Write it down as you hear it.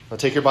Now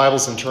take your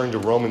Bibles and turn to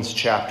Romans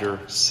chapter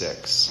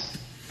 6.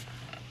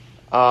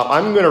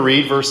 I'm going to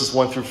read verses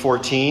 1 through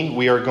 14.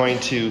 We are going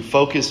to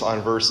focus on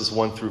verses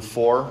 1 through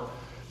 4.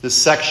 This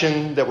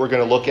section that we're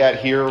going to look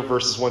at here,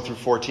 verses 1 through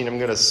 14, I'm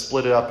going to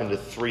split it up into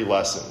 3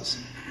 lessons.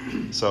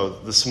 So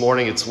this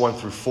morning it's 1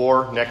 through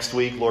 4. Next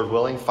week, Lord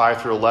willing,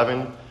 5 through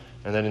 11.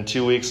 And then in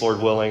 2 weeks,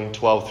 Lord willing,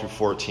 12 through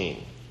 14.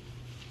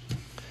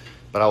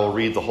 But I will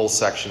read the whole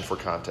section for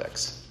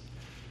context.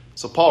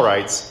 So Paul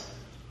writes,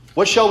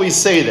 "What shall we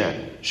say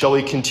then? Shall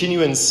we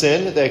continue in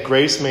sin that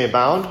grace may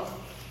abound?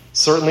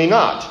 Certainly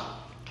not.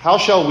 How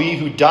shall we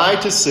who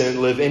died to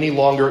sin live any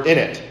longer in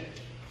it?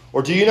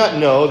 Or do you not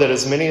know that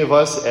as many of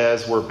us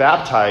as were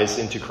baptized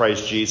into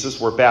Christ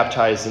Jesus were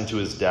baptized into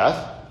his death?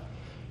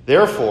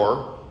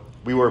 Therefore,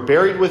 we were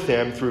buried with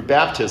him through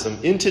baptism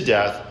into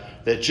death,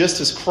 that just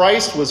as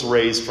Christ was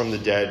raised from the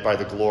dead by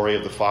the glory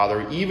of the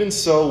Father, even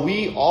so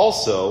we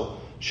also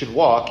should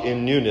walk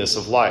in newness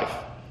of life.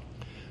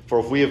 For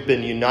if we have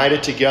been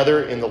united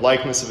together in the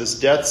likeness of his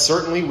death,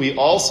 certainly we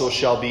also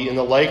shall be in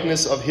the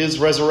likeness of his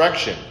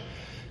resurrection,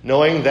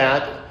 knowing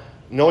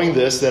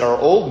this, that our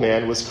old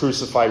man was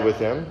crucified with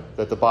him,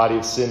 that the body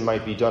of sin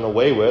might be done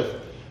away with,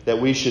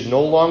 that we should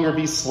no longer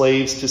be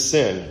slaves to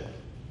sin.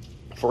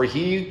 For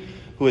he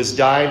who has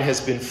died has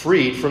been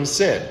freed from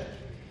sin.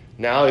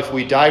 Now, if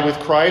we died with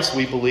Christ,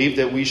 we believe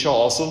that we shall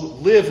also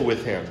live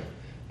with him,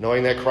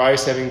 knowing that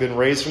Christ, having been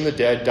raised from the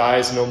dead,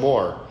 dies no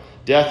more.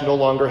 Death no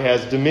longer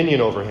has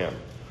dominion over him.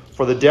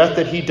 For the death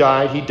that he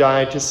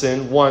died to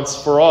sin once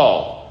for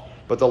all.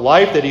 But the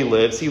life that he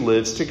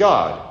lives to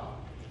God.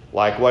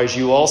 Likewise,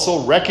 you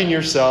also reckon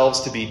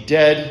yourselves to be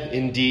dead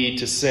indeed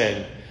to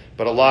sin,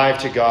 but alive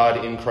to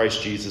God in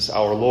Christ Jesus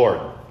our Lord.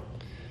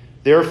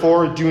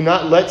 Therefore, do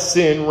not let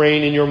sin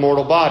reign in your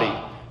mortal body,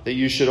 that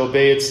you should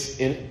obey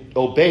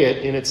it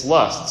in its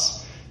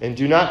lusts. And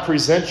do not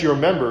present your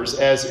members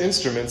as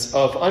instruments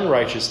of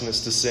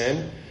unrighteousness to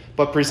sin,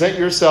 but present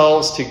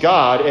yourselves to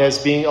God as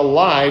being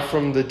alive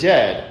from the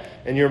dead,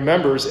 and your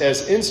members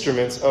as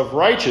instruments of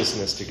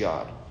righteousness to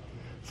God.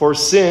 For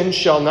sin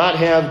shall not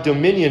have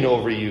dominion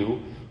over you,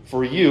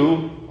 for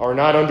you are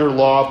not under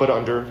law, but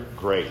under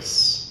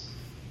grace."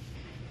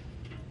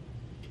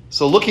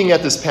 So looking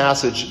at this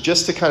passage,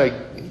 just to kind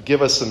of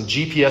give us some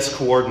GPS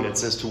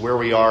coordinates as to where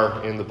we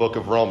are in the book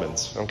of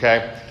Romans,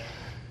 okay?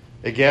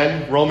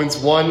 Again, Romans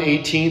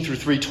 1:18 through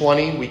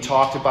 3:20, we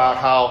talked about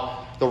how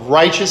the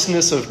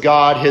righteousness of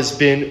God has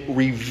been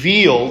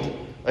revealed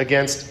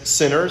against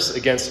sinners,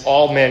 against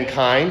all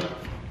mankind.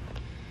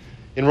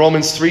 In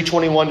Romans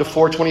 3:21 to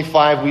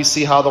 4:25, we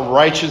see how the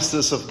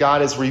righteousness of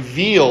God is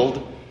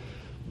revealed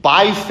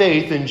by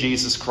faith in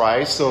Jesus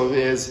Christ. So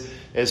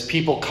as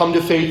people come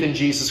to faith in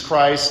Jesus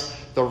Christ,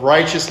 the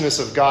righteousness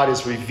of God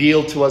is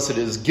revealed to us. It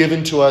is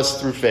given to us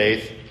through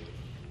faith.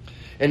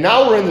 And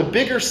now we're in the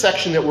bigger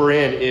section that we're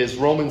in is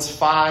Romans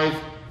 5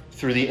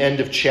 through the end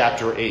of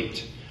chapter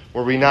 8,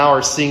 where we now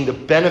are seeing the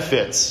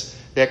benefits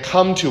that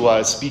come to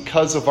us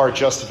because of our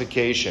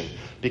justification,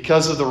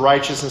 because of the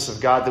righteousness of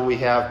God that we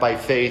have by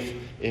faith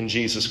in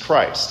Jesus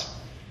Christ.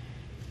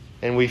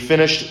 And we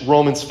finished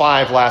Romans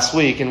 5 last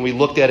week, and we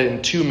looked at it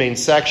in 2 main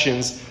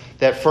sections.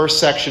 That first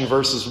section,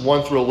 verses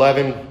 1 through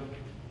 11,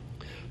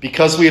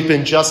 because we have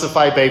been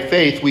justified by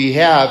faith, we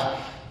have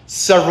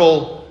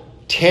several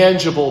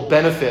tangible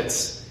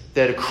benefits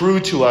that accrue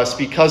to us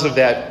because of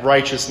that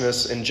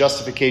righteousness and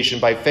justification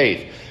by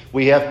faith.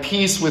 We have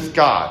peace with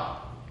God.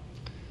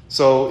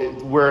 So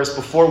whereas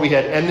before we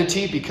had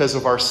enmity because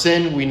of our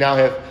sin, we now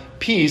have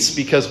peace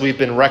because we've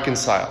been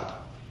reconciled.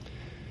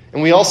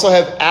 And we also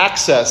have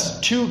access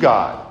to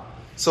God.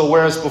 So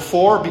whereas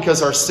before,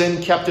 because our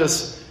sin kept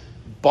us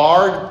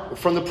barred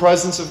from the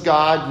presence of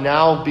God,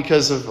 now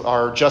because of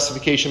our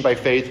justification by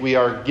faith, we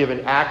are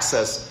given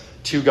access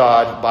to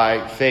God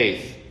by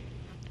faith.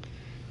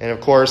 And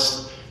of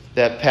course,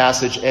 that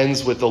passage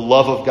ends with the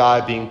love of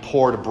God being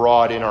poured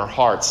abroad in our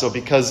hearts. So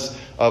because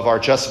of our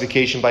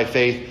justification by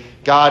faith,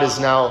 God is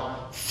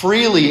now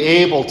freely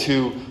able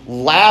to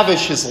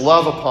lavish his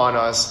love upon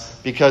us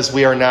because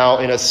we are now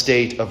in a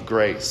state of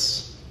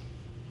grace.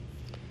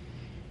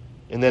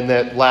 And then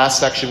that last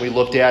section we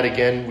looked at,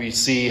 again, we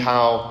see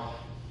how,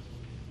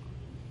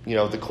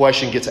 the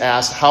question gets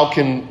asked, how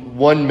can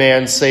one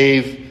man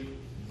save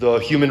the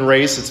human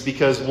race? It's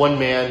because one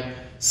man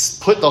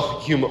put the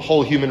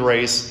whole human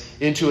race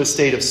into a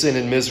state of sin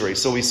and misery.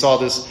 So we saw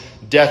this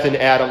death in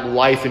Adam,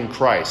 life in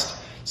Christ.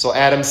 So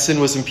Adam's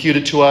sin was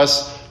imputed to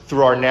us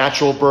through our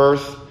natural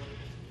birth,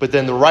 but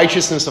then the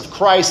righteousness of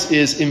Christ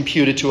is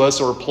imputed to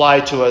us or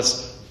applied to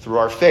us through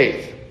our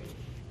faith.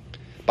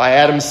 By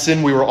Adam's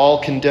sin, we were all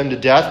condemned to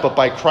death, but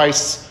by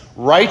Christ's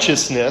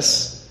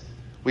righteousness,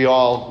 we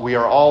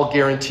are all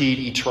guaranteed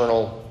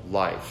eternal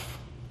life.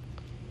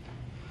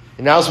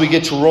 And now as we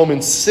get to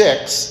Romans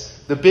 6,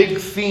 the big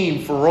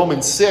theme for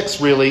Romans 6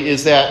 really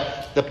is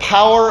that the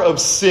power of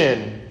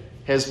sin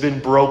has been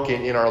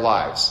broken in our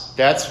lives.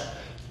 That's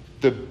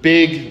the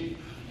big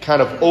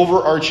kind of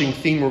overarching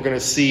theme we're going to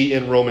see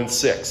in Romans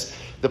 6.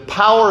 The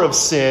power of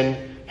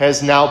sin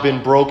has now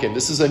been broken.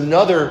 This is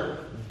another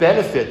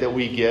benefit that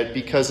we get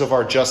because of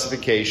our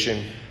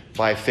justification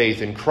by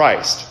faith in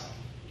Christ.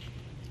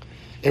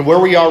 And where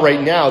we are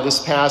right now,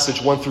 this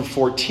passage 1 through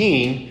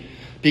 14,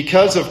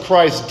 because of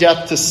Christ's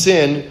death to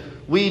sin,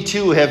 we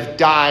too have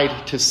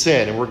died to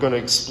sin. And we're going to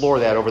explore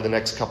that over the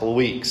next couple of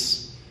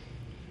weeks.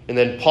 And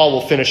then Paul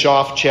will finish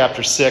off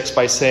chapter 6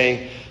 by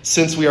saying,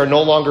 since we are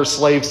no longer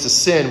slaves to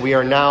sin, we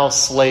are now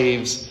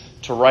slaves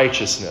to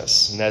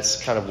righteousness. And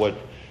that's kind of what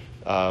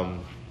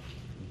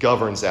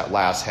governs that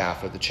last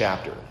half of the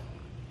chapter.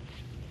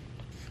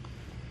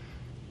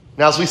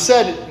 Now, as we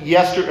said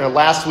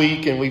last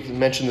week, and we've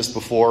mentioned this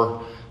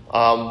before,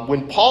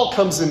 when Paul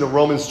comes into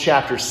Romans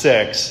chapter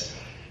 6,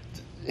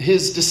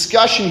 his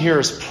discussion here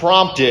is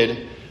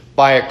prompted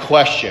by a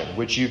question,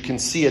 which you can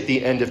see at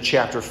the end of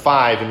chapter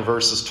 5 in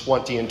verses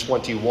 20 and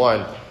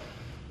 21,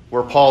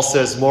 where Paul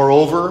says,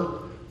 moreover,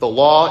 the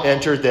law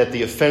entered that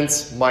the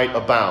offense might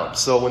abound.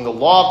 So when the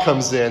law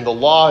comes in, the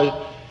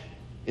law,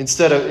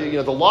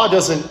 the law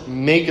doesn't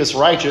make us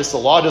righteous. The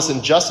law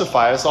doesn't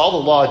justify us. All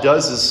the law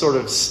does is sort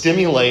of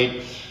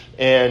stimulate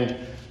and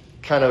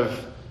kind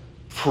of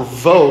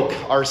provoke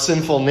our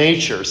sinful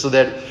nature so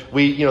that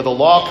the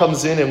law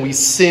comes in and we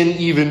sin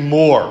even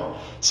more.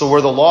 So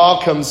where the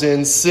law comes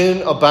in,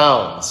 sin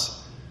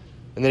abounds.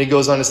 And then he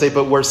goes on to say,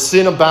 but where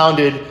sin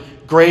abounded,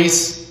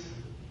 grace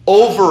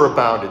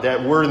overabounded.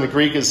 That word in the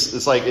Greek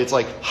is like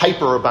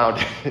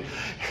hyperabounded.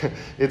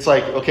 It's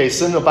like, okay,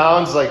 sin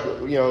abounds,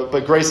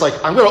 but grace,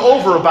 I'm going to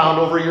overabound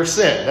over your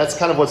sin. That's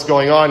kind of what's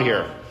going on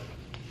here.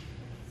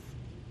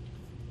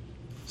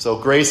 So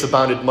grace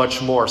abounded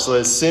much more. So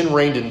as sin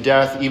reigned in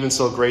death, even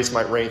so grace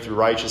might reign through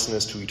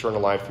righteousness to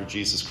eternal life through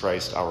Jesus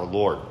Christ our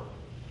Lord.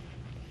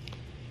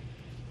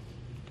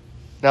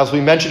 Now, as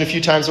we mentioned a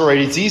few times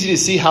already, it's easy to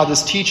see how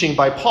this teaching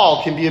by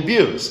Paul can be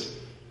abused,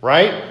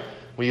 right?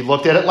 We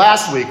looked at it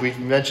last week. We've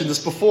mentioned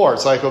this before.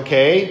 It's like,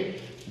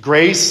 okay,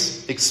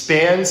 grace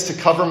expands to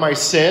cover my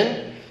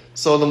sin.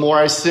 So the more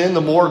I sin,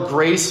 the more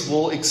grace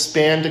will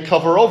expand to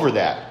cover over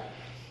that.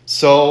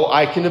 So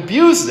I can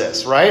abuse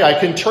this, right? I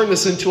can turn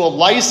this into a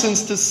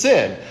license to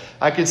sin.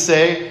 I could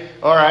say,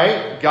 all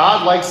right,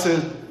 God likes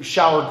to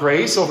shower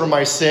grace over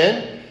my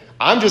sin.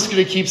 I'm just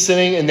going to keep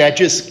sinning, and that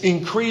just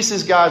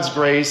increases God's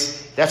grace.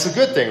 That's a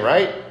good thing,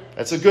 right?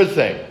 That's a good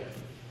thing.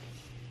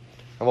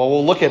 And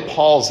we'll look at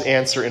Paul's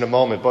answer in a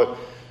moment. But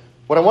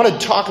what I want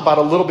to talk about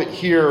a little bit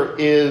here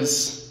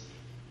is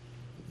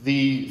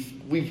you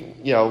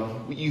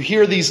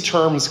hear these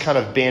terms kind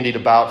of bandied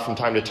about from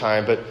time to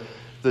time, but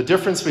the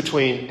difference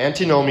between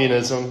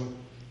antinomianism,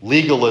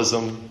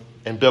 legalism,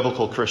 and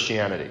biblical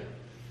Christianity.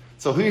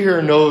 So who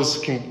here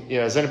knows,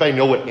 does anybody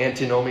know what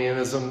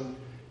antinomianism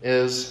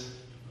is?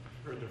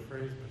 Heard the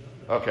phrase,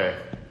 but okay.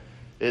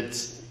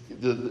 It's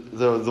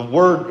the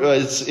word,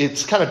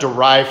 it's kind of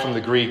derived from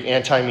the Greek,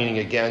 anti meaning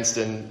against,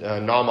 and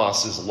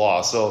nomos is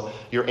law. So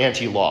you're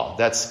anti-law.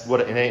 That's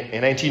what an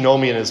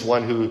antinomian is,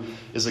 one who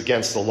is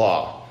against the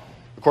law.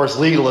 Of course,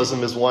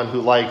 legalism is one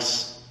who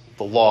likes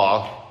the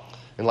law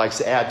and likes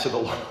to add to the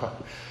law.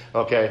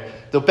 Okay?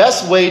 The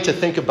best way to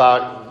think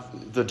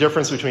about the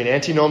difference between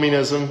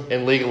antinomianism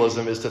and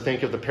legalism is to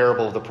think of the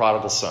parable of the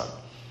prodigal son.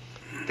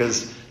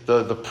 Because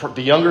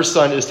the younger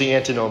son is the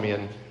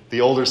antinomian,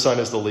 the older son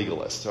is the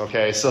legalist.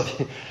 Okay? So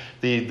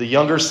the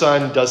younger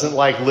son doesn't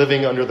like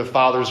living under the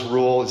father's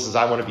rule. He says,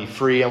 I want to be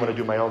free, I want to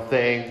do my own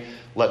thing.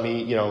 Let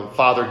me,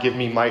 Father, give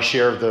me my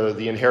share of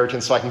the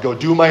inheritance so I can go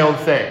do my own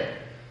thing.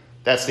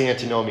 That's the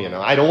antinomian.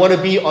 I don't want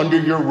to be under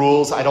your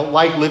rules. I don't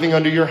like living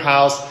under your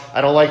house. I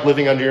don't like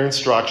living under your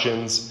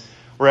instructions.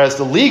 Whereas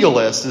the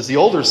legalist is the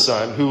older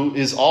son, who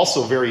is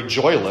also very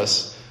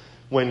joyless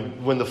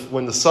when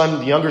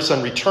the younger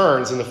son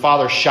returns and the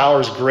father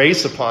showers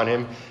grace upon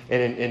him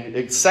and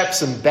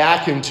accepts him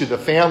back into the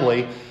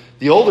family.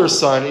 The older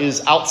son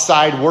is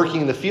outside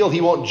working in the field.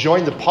 He won't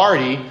join the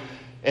party.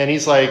 And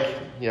he's like,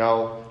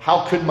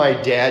 how could my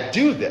dad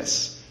do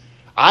this?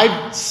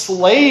 I've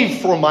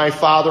slaved for my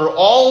father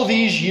all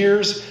these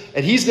years,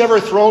 and he's never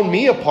thrown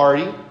me a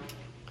party.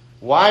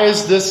 Why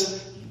is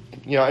this?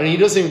 And he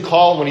doesn't even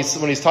call when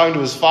he's talking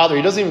to his father.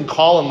 He doesn't even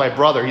call him my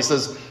brother. He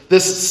says,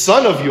 "This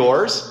son of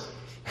yours."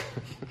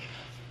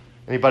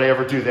 Anybody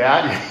ever do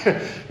that?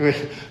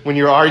 When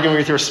you're arguing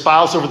with your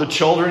spouse over the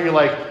children, you're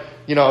like,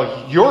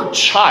 your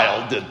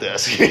child did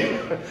this.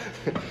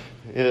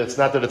 It's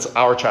not that it's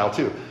our child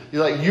too.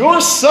 You're like,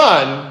 your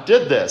son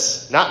did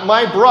this, not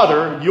my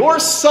brother. Your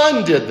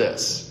son did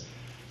this,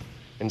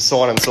 and so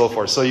on and so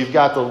forth. So you've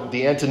got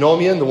the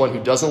antinomian, the one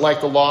who doesn't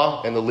like the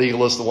law, and the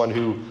legalist, the one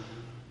who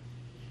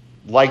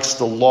likes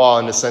the law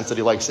in the sense that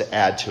he likes to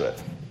add to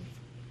it.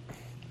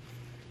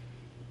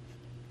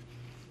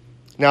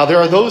 Now, there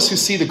are those who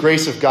see the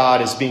grace of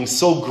God as being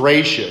so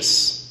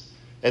gracious,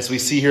 as we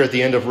see here at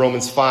the end of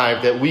Romans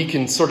 5, that we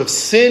can sort of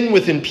sin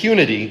with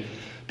impunity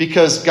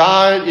because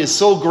God is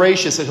so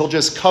gracious that he'll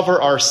just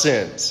cover our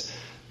sins.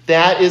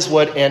 That is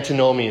what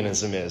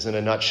antinomianism is in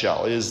a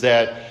nutshell, is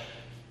that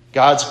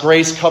God's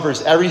grace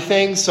covers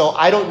everything, so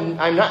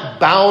I'm not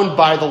bound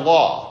by the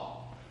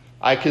law.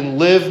 I can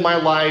live my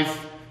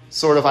life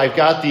I've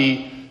got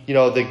the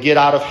the get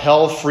out of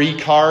hell free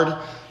card,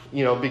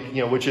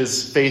 which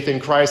is faith in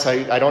Christ.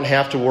 I don't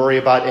have to worry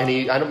about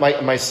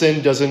my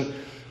sin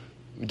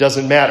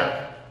doesn't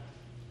matter.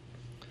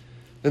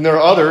 Then there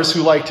are others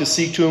who like to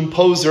seek to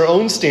impose their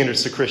own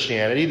standards to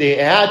Christianity. They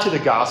add to the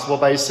gospel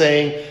by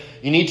saying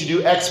you need to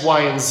do X,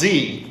 Y, and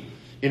Z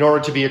in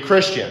order to be a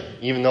Christian,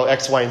 even though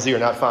X, Y, and Z are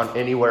not found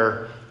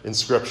anywhere in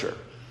Scripture.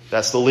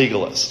 That's the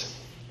legalist.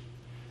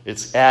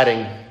 It's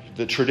adding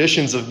the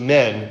traditions of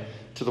men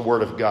to the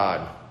Word of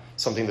God,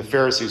 something the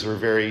Pharisees were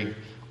very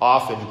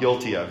often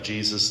guilty of.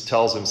 Jesus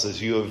tells them,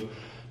 says, you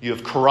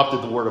have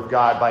corrupted the Word of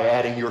God by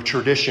adding your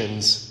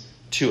traditions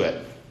to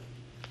it.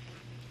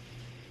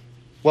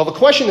 Well, the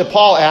question that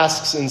Paul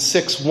asks in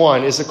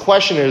 6:1 is a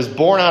question that is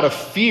born out of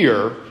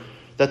fear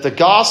that the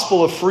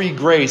gospel of free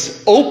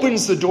grace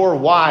opens the door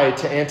wide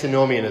to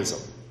antinomianism,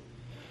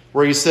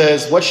 where he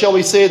says, what shall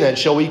we say then?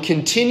 Shall we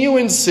continue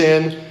in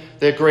sin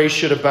that grace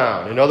should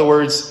abound? In other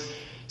words,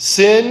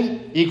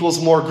 sin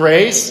equals more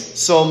grace,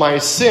 so my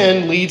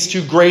sin leads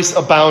to grace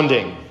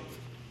abounding.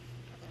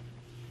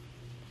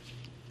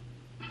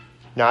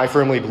 Now, I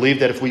firmly believe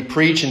that if we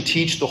preach and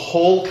teach the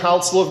whole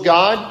counsel of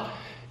God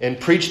and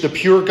preach the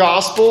pure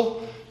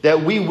gospel,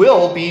 that we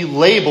will be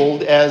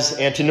labeled as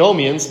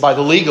antinomians by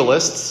the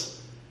legalists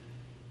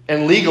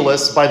and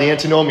legalists by the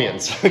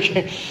antinomians.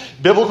 Okay?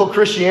 Biblical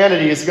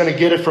Christianity is going to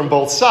get it from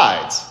both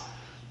sides.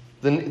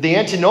 The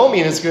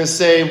antinomian is going to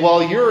say,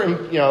 well,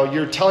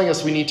 you're telling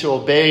us we need to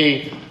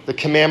obey the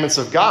commandments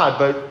of God,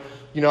 but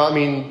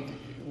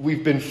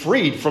we've been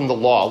freed from the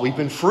law. We've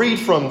been freed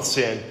from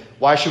sin.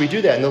 Why should we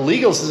do that? And the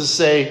legalists is to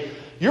say,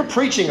 you're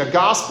preaching a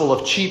gospel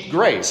of cheap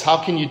grace. How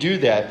can you do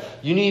that?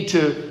 You need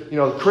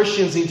to,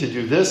 Christians need to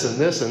do this and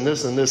this and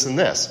this and this and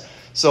this.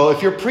 So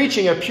if you're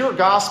preaching a pure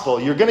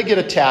gospel, you're going to get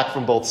attacked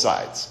from both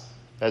sides.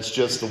 That's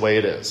just the way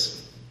it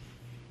is.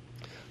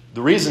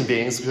 The reason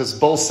being is because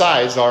both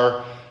sides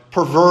are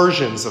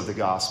perversions of the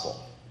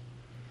gospel.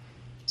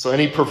 So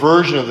any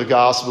perversion of the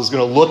gospel is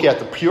going to look at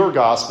the pure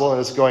gospel and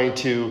is going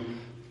to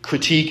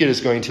critique it,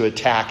 is going to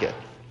attack it.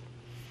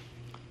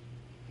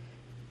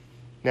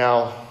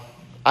 Now,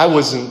 I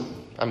was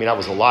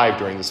alive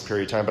during this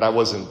period of time, but I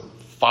wasn't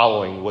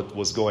following what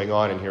was going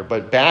on in here.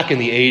 But back in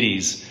the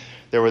 80s,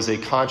 there was a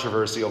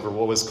controversy over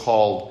what was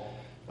called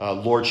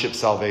lordship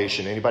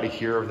salvation. Anybody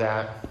hear of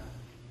that?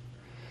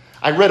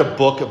 I read a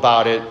book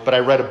about it, but I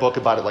read a book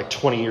about it like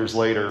 20 years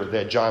later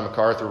that John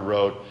MacArthur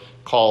wrote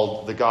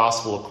called The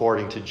Gospel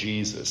According to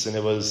Jesus. And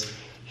it was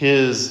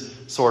his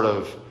sort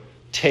of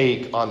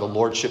take on the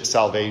lordship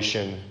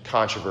salvation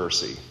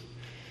controversy.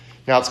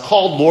 Now, it's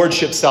called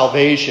lordship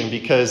salvation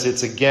because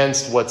it's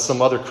against what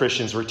some other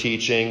Christians were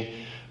teaching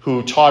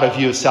who taught a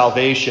view of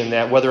salvation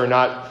that whether or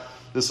not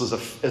this was a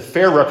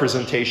fair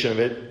representation of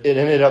it, it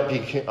ended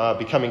up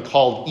becoming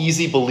called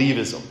easy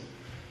believism.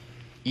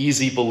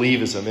 Easy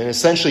believism. And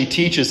essentially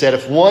teaches that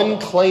if one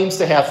claims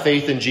to have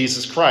faith in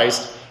Jesus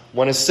Christ,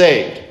 one is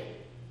saved.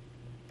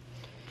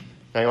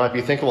 Now you might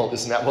be thinking, well,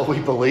 isn't that what we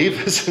believe?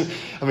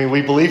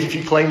 We believe if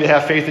you claim to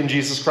have faith in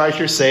Jesus Christ,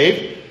 you're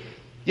saved.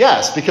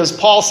 Yes, because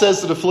Paul says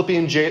to the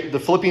Philippian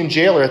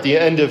jailer at the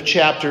end of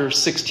chapter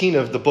 16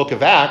 of the book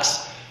of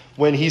Acts,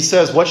 when he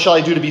says, what shall I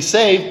do to be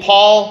saved?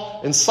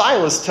 Paul and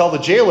Silas tell the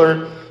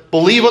jailer,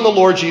 believe on the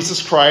Lord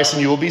Jesus Christ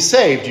and you will be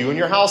saved, you and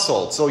your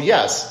household. So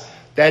yes,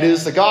 that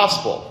is the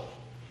gospel.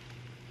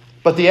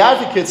 But the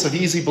advocates of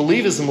easy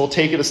believism will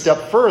take it a step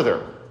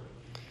further.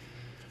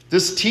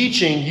 This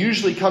teaching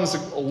usually comes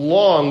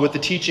along with the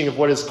teaching of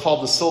what is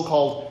called the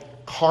so-called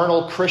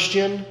carnal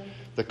Christian,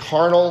 the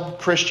carnal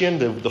Christian,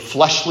 the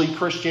fleshly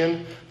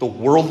Christian, the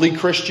worldly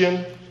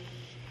Christian.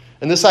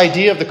 And this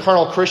idea of the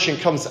carnal Christian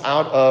comes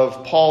out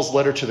of Paul's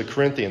letter to the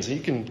Corinthians. And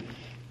you can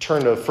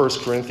turn to 1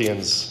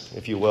 Corinthians,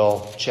 if you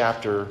will,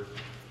 chapter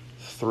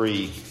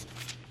 3.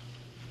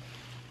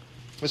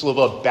 There's a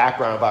little bit of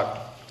background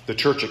about the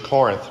church at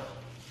Corinth.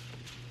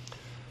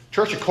 The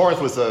church at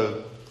Corinth was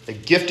a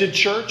gifted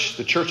church.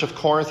 The church of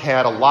Corinth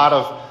had a lot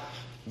of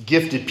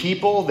gifted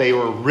people. They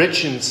were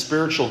rich in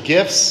spiritual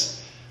gifts.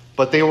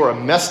 But they were a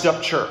messed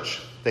up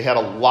church. They had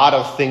a lot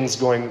of things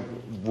going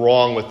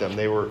wrong with them.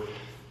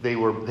 They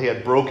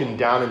had broken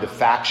down into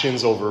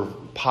factions over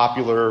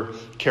popular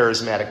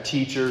charismatic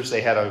teachers. They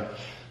had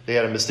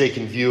a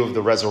mistaken view of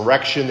the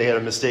resurrection. They had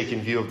a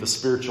mistaken view of the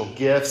spiritual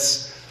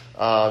gifts.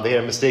 They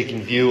had a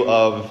mistaken view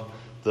of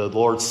the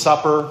Lord's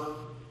Supper.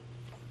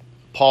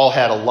 Paul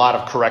had a lot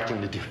of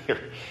correcting to do here.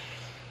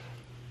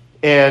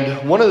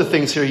 And one of the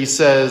things here he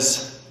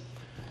says,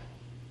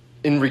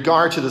 in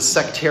regard to the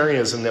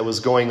sectarianism that was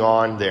going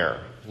on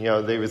there,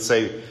 they would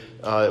say,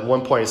 at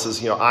one point it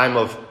says, I'm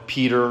of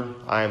Peter,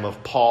 I am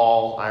of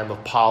Paul, I am of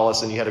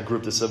Apollos, and you had a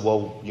group that said,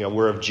 well,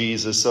 we're of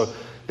Jesus. So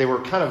they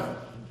were kind of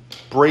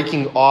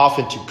breaking off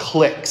into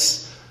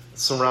cliques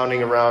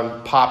surrounding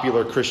around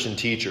popular Christian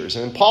teachers.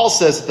 And Paul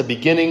says at the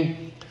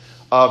beginning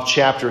of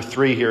chapter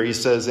 3 here, he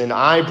says, and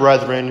I,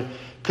 brethren,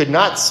 could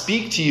not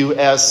speak to you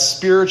as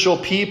spiritual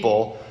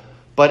people,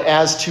 but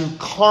as to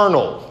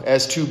carnal,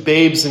 as to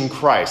babes in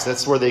Christ.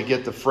 That's where they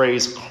get the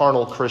phrase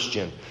carnal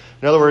Christian.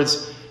 In other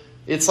words,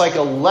 It's like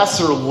a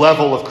lesser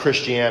level of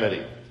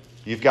Christianity.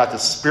 You've got the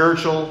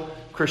spiritual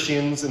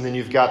Christians, and then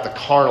you've got the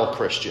carnal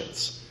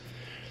Christians.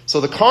 So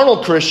the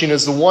carnal Christian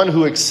is the one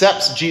who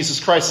accepts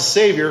Jesus Christ as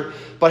Savior,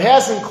 but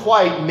hasn't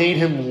quite made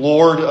him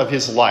Lord of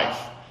his life.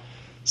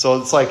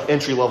 So it's like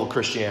entry-level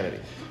Christianity.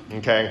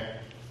 Okay?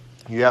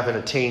 You haven't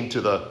attained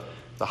to the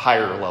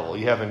higher level.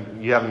 You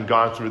haven't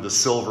gone through the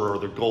silver or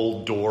the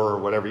gold door or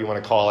whatever you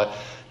want to call it.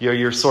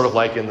 You're sort of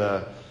like in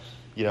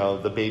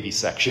the baby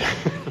section.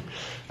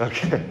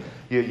 Okay?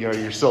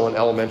 You're still in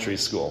elementary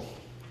school.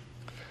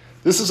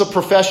 This is a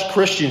professed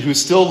Christian who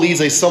still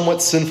leads a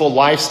somewhat sinful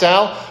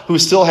lifestyle, who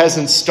still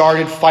hasn't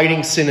started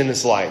fighting sin in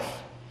his life.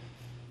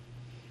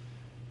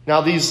 Now,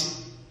 these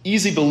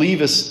easy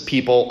believist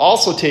people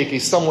also take a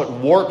somewhat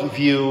warped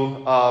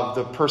view of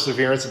the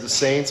perseverance of the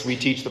saints. We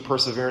teach the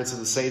perseverance of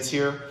the saints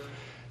here.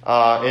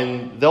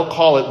 And they'll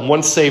call it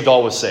once saved,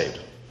 always saved.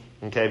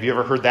 Okay, have you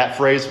ever heard that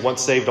phrase,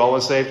 once saved,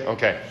 always saved?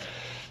 Okay.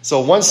 So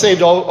once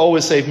saved,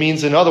 always saved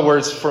means, in other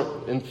words,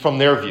 from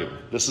their view,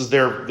 this is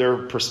their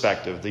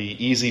perspective,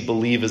 the easy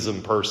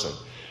believism person,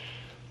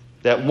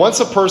 that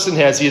once a person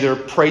has either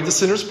prayed the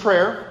sinner's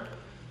prayer,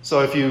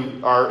 so if you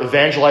are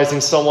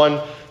evangelizing someone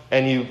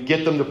and you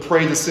get them to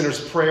pray the sinner's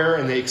prayer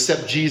and they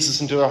accept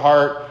Jesus into their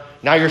heart,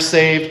 now you're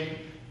saved,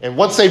 and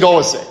once saved,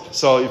 always saved.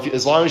 So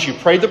as long as you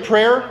prayed the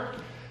prayer,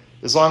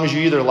 as long as you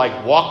either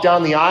walk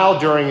down the aisle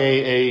during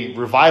a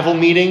revival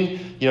meeting,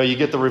 you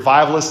get the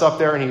revivalist up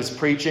there and he's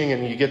preaching,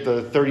 and you get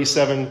the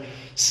 37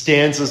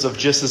 stanzas of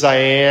Just As I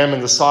Am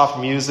and the soft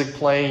music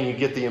playing, you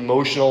get the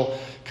emotional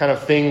kind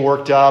of thing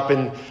worked up,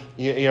 and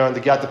and they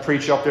got the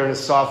preacher up there in his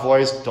soft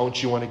voice,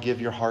 don't you want to give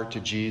your heart to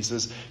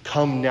Jesus?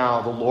 Come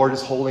now, the Lord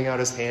is holding out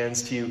his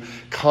hands to you.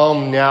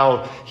 Come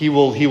now, he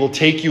will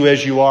take you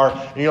as you are.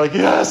 And you're like,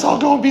 yes, I'll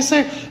go and be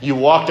saved. You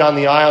walk down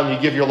the aisle and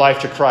you give your life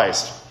to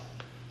Christ.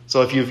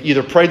 So if you've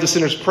either prayed the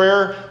sinner's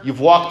prayer, you've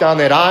walked down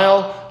that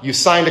aisle, you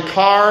signed a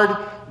card,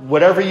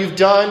 whatever you've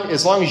done,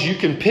 as long as you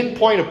can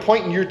pinpoint a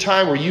point in your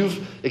time where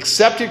you've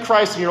accepted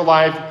Christ in your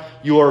life,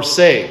 you are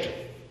saved.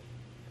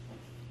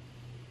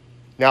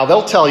 Now,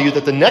 they'll tell you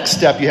that the next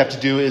step you have to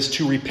do is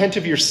to repent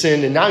of your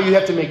sin, and now you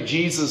have to make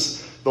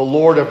Jesus the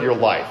Lord of your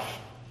life.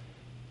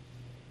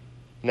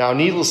 Now,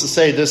 needless to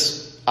say,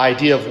 this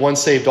idea of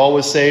once saved,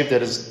 always saved,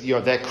 that is,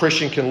 that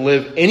Christian can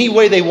live any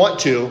way they want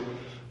to,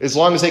 as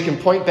long as they can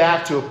point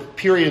back to a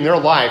period in their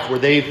life where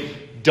they've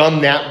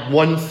done that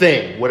one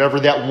thing, whatever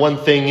that one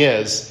thing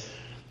is,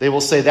 they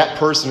will say that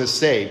person is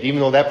saved, even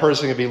though that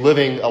person could be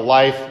living a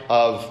life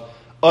of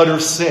utter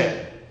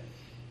sin.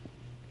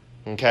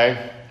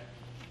 Okay?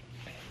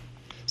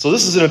 So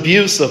this is an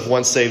abuse of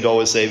once saved,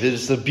 always saved. It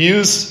is an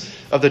abuse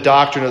of the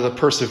doctrine of the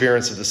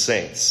perseverance of the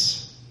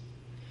saints,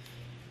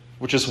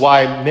 which is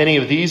why many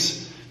of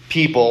these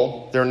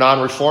people, they're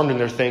non-reformed in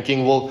their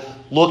thinking, will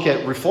look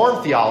at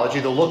Reformed theology,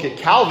 they'll look at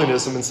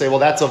Calvinism and say, well,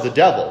 that's of the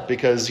devil,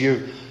 because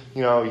you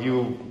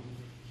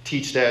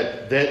teach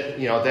that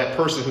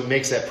person who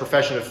makes that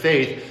profession of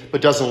faith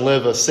but doesn't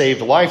live a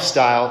saved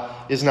lifestyle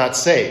is not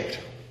saved.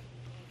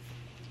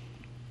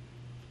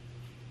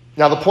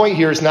 Now, the point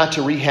here is not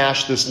to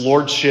rehash this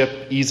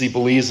lordship, easy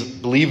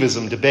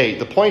believism debate.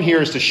 The point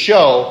here is to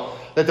show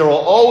that there will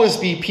always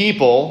be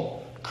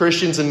people,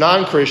 Christians and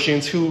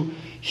non-Christians, who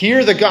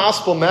hear the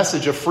gospel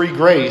message of free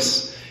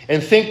grace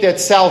and think that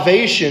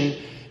salvation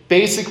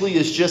basically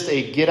is just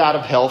a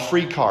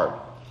get-out-of-hell-free card.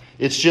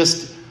 It's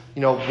just,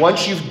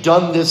 once you've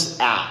done this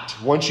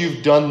act, once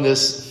you've done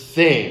this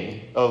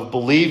thing of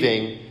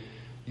believing,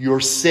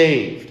 you're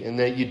saved, and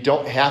that you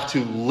don't have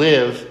to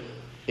live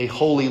a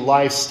holy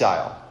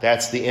lifestyle.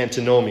 That's the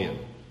antinomian.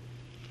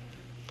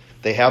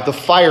 They have the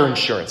fire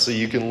insurance, so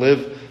you can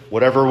live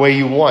whatever way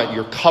you want.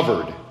 You're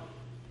covered.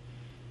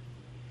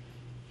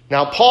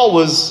 Now, Paul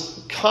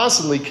was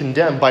constantly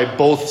condemned by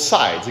both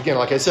sides. Again,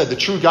 like I said, the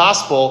true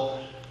gospel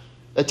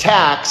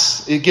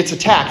gets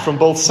attacked from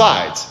both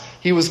sides.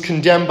 He was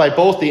condemned by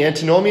both the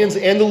antinomians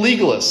and the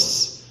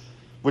legalists,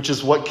 which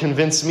is what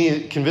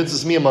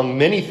convinces me among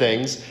many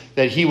things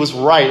that he was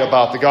right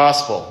about the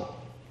gospel.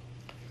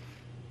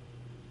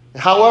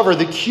 However,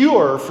 the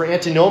cure for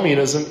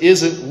antinomianism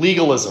isn't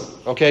legalism.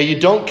 Okay, you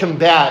don't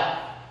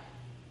combat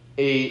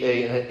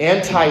an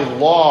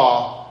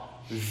anti-law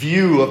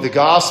view of the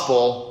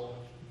gospel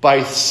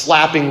by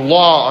slapping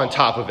law on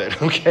top of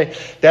it. Okay,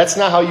 that's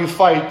not how you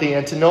fight the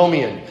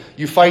antinomian.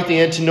 You fight the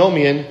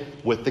antinomian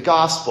with the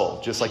gospel,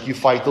 just like you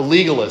fight the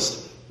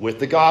legalist with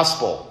the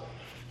gospel.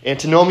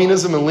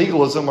 Antinomianism and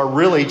legalism are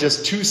really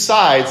just two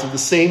sides of the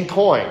same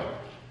coin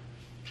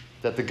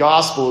that the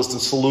gospel is the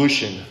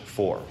solution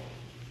for.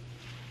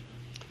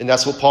 And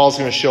that's what Paul's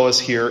going to show us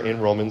here in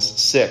Romans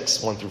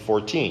 6, 1 through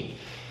 14.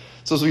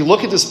 So as we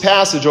look at this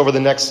passage over the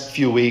next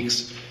few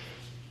weeks,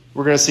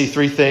 we're going to see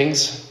three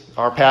things.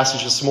 Our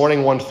passage this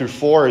morning, 1 through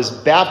 4, is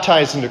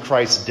baptized into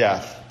Christ's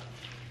death.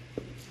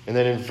 And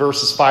then in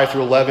verses 5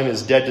 through 11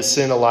 is dead to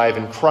sin, alive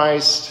in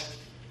Christ.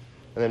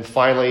 And then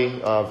finally,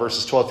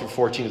 verses 12 through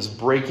 14 is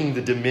breaking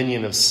the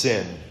dominion of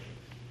sin.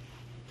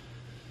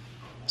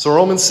 So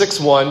Romans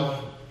 6:1,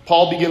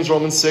 Paul begins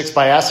Romans 6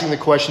 by asking the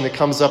question that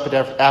comes up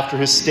after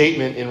his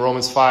statement in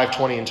Romans 5,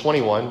 20 and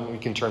 21. We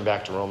can turn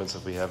back to Romans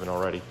if we haven't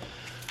already.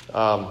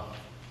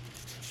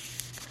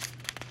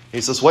 He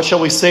says, what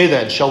shall we say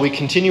then? Shall we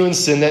continue in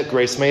sin that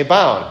grace may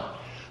abound?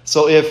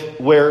 So if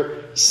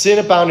where sin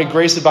abounded,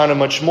 grace abounded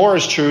much more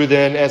is true,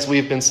 then as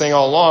we've been saying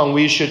all along,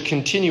 we should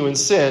continue in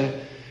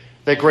sin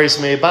that grace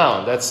may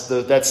abound. That's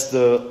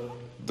the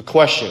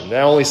question.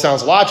 That only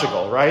sounds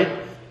logical, right?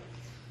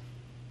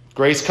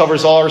 Grace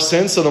covers all our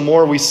sins, so the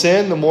more we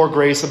sin, the more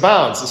grace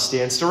abounds. This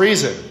stands to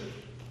reason.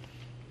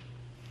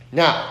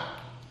 Now,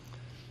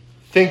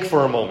 think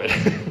for a moment.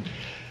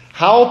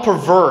 How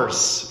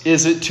perverse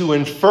is it to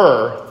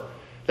infer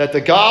that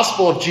the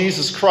gospel of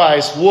Jesus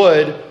Christ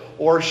would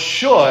or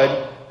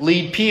should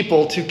lead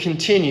people to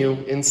continue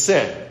in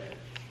sin?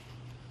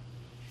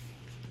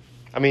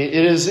 I mean,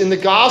 it is in the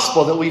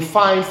gospel that we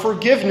find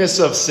forgiveness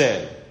of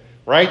sin,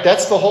 right?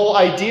 That's the whole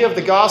idea of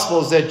the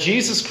gospel, is that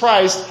Jesus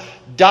Christ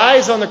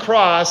dies on the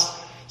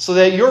cross so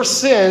that your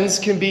sins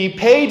can be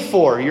paid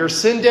for. Your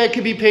sin debt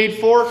can be paid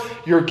for.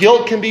 Your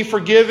guilt can be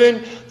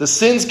forgiven. The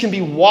sins can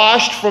be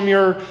washed from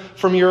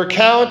your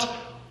account.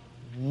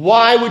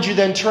 Why would you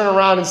then turn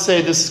around and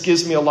say, this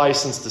gives me a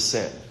license to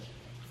sin?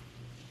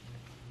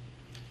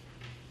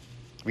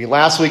 I mean,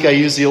 last week I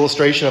used the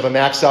illustration of a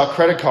maxed out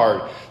credit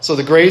card. So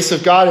the grace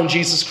of God in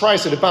Jesus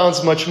Christ that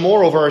abounds much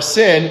more over our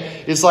sin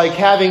is like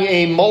having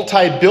a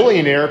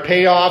multi-billionaire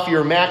pay off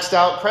your maxed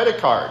out credit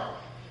card.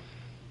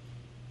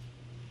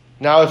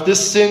 Now, if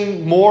this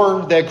sin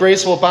more that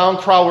grace will abound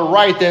crowd were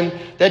right, then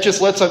that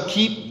just lets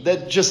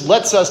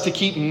us to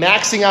keep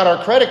maxing out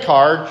our credit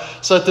card,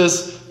 so that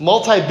this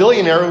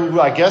multi-billionaire, who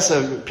I guess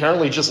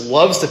apparently just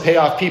loves to pay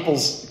off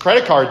people's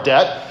credit card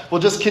debt, will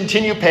just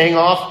continue paying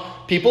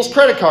off people's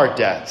credit card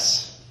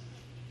debts.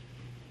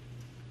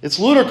 It's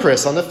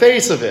ludicrous on the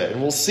face of it,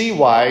 and we'll see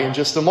why in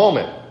just a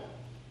moment.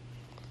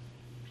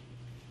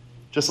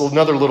 Just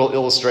another little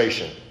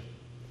illustration.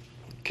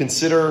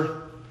 Consider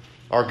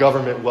our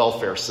government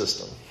welfare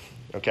system.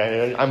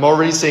 Okay, I'm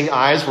already seeing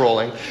eyes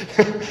rolling,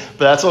 but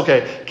that's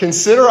okay.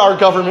 Consider our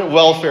government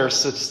welfare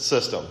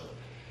system.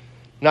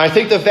 Now, I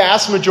think the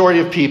vast majority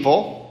of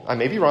people, I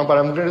may be wrong, but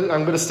I'm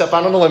going to step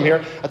out on a limb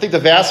here. I think the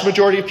vast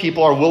majority of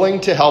people are willing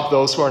to help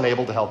those who are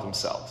unable to help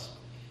themselves.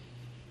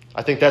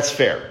 I think that's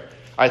fair.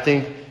 I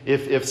think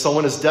if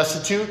someone is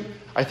destitute,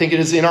 I think it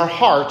is in our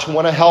heart to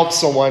want to help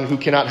someone who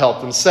cannot help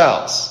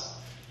themselves.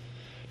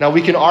 Now,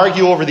 we can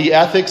argue over the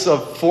ethics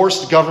of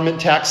forced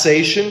government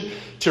taxation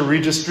to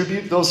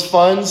redistribute those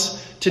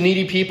funds to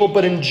needy people,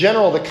 but in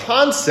general, the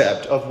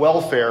concept of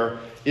welfare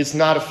is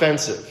not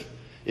offensive.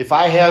 If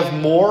I have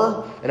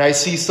more and I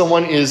see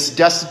someone is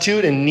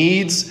destitute and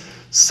needs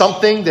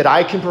something that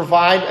I can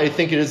provide, I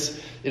think it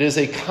is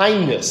a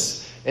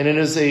kindness, and it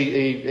is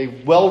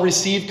a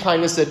well-received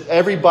kindness that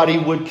everybody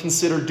would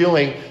consider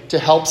doing to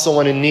help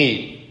someone in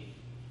need.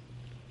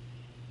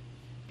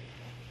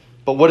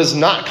 But what is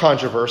not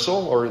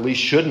controversial, or at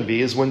least shouldn't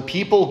be, is when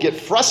people get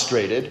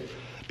frustrated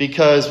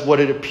because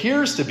what it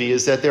appears to be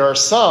is that there are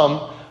some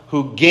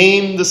who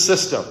game the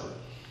system,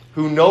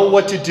 who know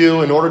what to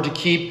do in order to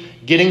keep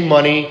getting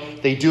money.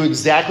 They do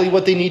exactly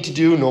what they need to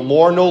do, no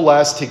more, no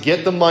less, to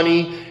get the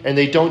money, and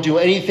they don't do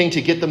anything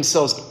to get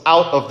themselves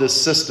out of this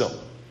system.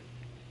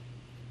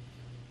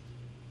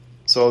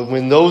 So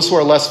when those who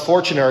are less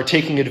fortunate are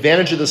taking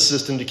advantage of the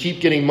system to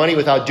keep getting money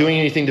without doing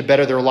anything to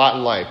better their lot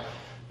in life,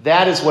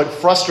 that is what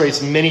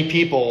frustrates many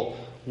people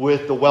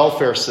with the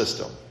welfare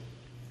system.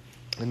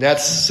 And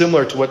that's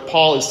similar to what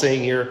Paul is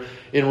saying here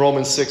in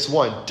Romans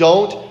 6:1.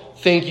 Don't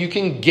think you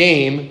can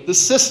game the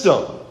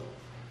system.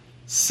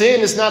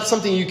 Sin is not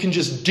something you can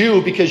just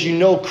do because you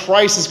know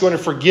Christ is going to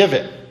forgive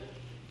it.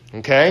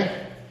 Okay?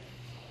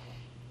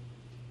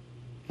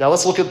 Now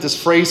let's look at this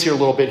phrase here a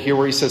little bit here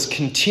where he says,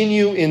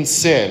 continue in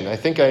sin. I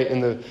think in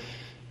the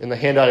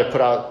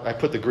handout I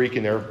put the Greek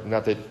in there,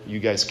 not that you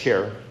guys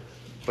care,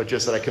 but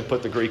just that I can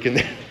put the Greek in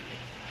there.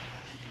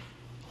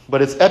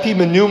 But it's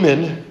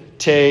epimenumen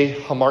te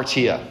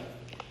hamartia.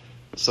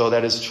 So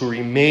that is to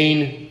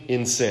remain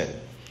in sin.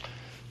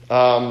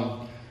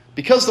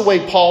 Because the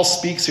way Paul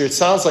speaks here, it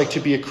sounds like to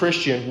be a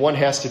Christian, one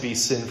has to be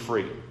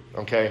sin-free.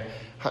 Okay?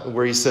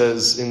 Where he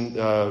says,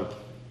 you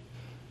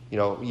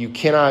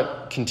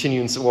cannot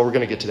continue in sin. Well, we're going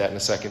to get to that in a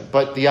second.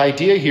 But the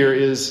idea here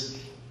is,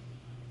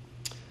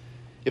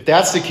 if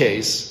that's the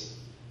case,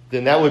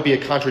 then that would be a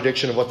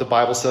contradiction of what the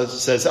Bible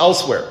says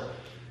elsewhere.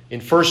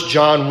 In 1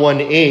 John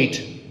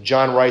 1:8,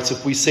 John writes,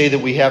 if we say that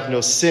we have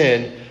no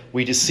sin,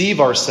 we deceive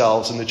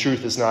ourselves and the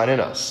truth is not in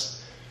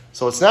us.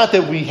 So it's not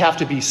that we have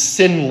to be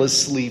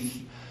sinlessly,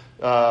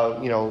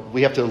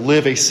 we have to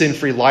live a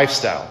sin-free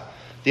lifestyle.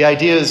 The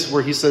idea is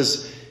where he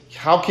says,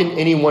 how can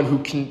anyone who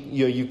can,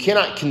 you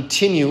cannot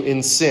continue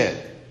in sin.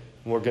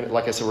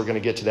 Like I said, we're going to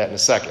get to that in a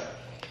second.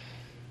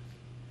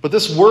 But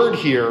this word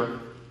here,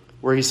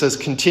 where he says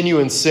continue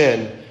in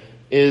sin,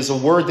 is a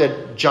word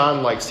that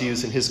John likes to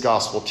use in his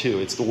gospel too.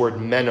 It's the word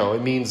meno.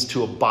 It means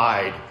to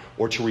abide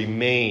or to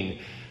remain.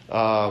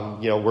 John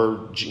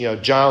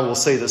will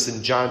say this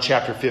in John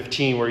chapter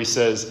 15, where he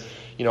says,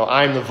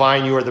 I'm the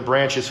vine, you are the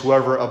branches.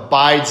 Whoever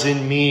abides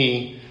in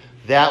me,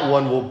 that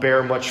one will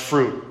bear much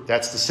fruit.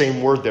 That's the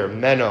same word there,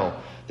 meno,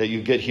 that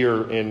you get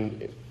here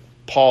in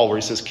Paul where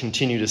he says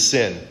continue to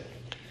sin.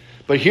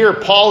 But here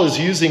Paul is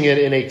using it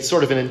in a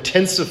sort of an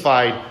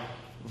intensified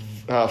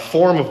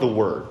form of the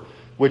word,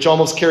 which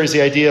almost carries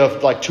the idea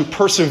of like to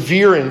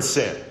persevere in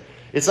sin.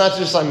 It's not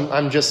just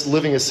I'm just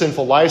living a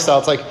sinful lifestyle.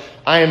 It's like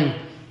I am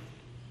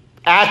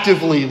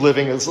actively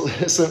living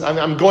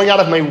I'm going out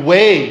of my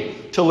way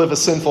to live a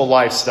sinful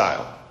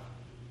lifestyle.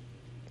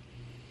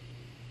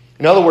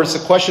 In other words,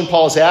 the question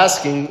Paul is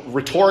asking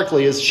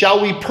rhetorically is,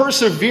 shall we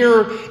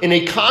persevere in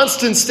a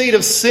constant state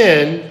of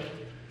sin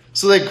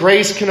so that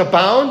grace can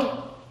abound? All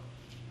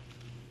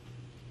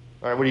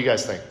right, what do you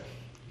guys think?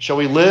 Shall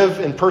we live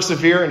and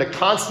persevere in a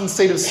constant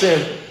state of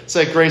sin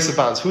so that grace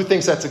abounds? Who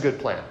thinks that's a good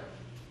plan?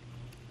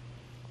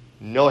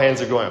 No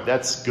hands are going up.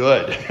 That's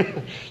good.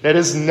 That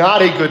is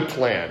not a good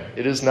plan.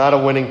 It is not a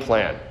winning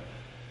plan.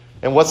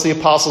 And what's the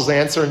apostle's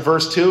answer in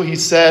verse 2? He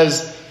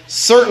says,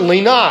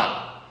 certainly not.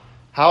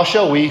 How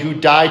shall we who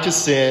died to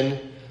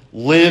sin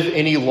live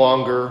any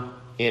longer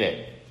in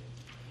it?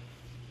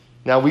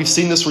 Now, we've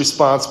seen this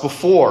response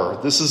before.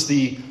 This is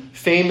the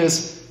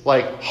famous,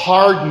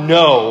 hard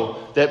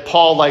no that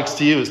Paul likes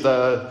to use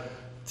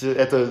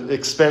at the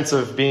expense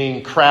of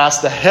being crass.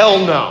 The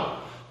hell no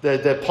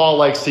that Paul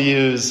likes to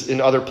use in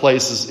other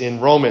places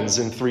in Romans,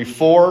 in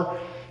 3:4,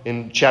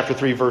 in chapter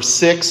 3, verse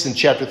 6, in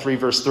chapter 3,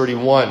 verse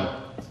 31.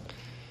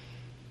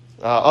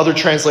 Other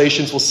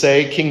translations will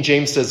say, King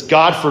James says,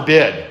 God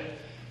forbid.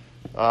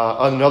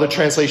 Another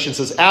translation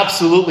says,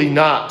 absolutely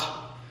not.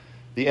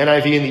 The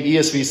NIV and the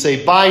ESV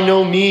say, by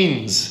no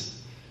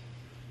means.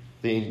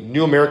 The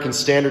New American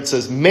Standard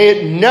says, may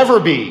it never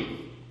be.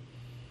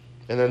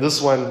 And then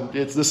this one,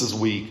 this is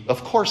weak.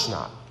 Of course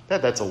not.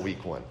 That's a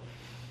weak one.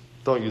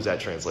 Don't use that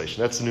translation.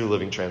 That's the New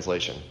Living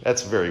Translation.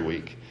 That's very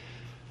weak.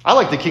 I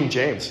like the King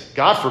James.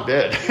 God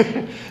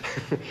forbid.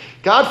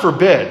 God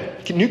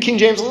forbid. New King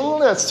James,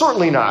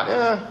 certainly not.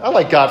 I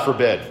like God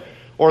forbid.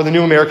 Or the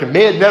New American,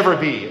 may it never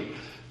be.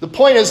 The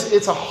point is,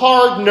 it's a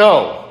hard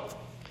no.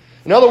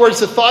 In other words,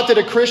 the thought that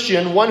a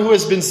Christian, one who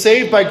has been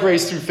saved by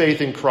grace through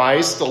faith in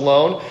Christ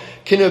alone,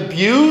 can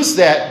abuse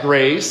that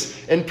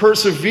grace and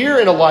persevere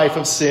in a life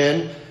of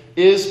sin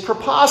is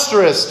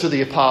preposterous to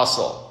the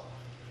apostle.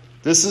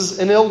 This is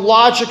an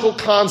illogical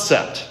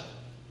concept.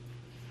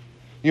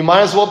 You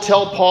might as well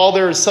tell Paul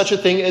there is such a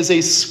thing as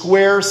a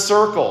square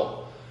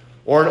circle,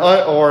 or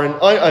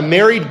a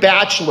married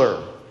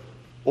bachelor,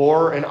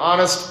 or an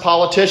honest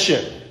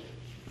politician.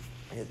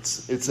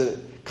 It's a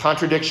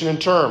contradiction in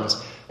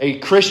terms. A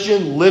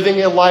Christian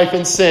living a life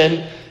in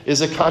sin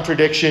is a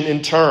contradiction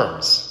in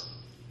terms.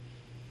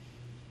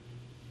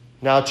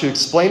 Now, to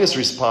explain his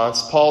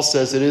response, Paul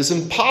says it is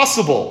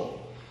impossible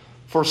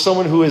for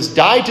someone who has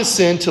died to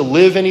sin to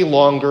live any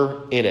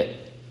longer in it.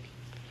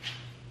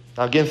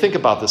 Now, again, think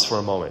about this for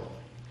a moment.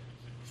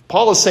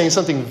 Paul is saying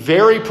something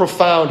very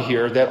profound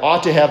here that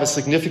ought to have a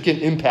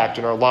significant impact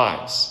in our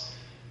lives.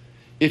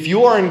 If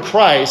you are in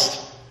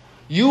Christ,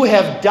 you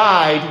have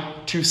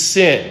died to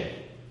sin.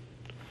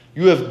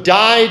 You have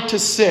died to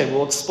sin.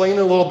 We'll explain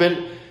a little bit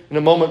in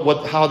a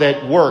moment how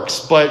that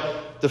works.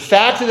 But the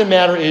fact of the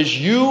matter is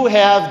you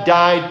have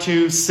died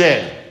to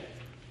sin.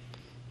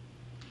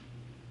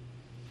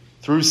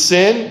 Through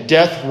sin,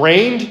 death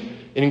reigned.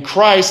 And in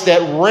Christ,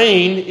 that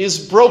reign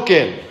is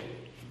broken.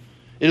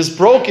 It is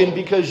broken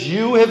because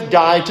you have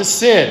died to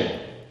sin.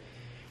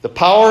 The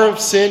power of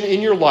sin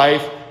in your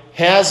life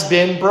has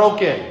been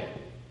broken.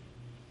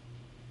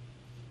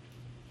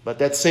 Let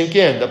that sink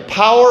in. The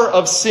power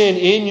of sin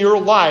in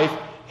your life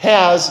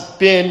has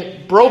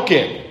been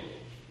broken.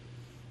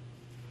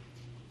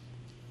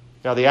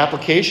 Now, the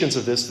applications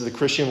of this to the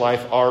Christian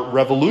life are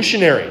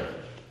revolutionary,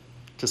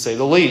 to say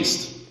the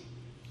least.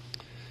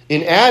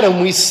 In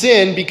Adam, we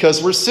sin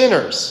because we're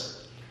sinners.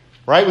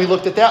 Right? We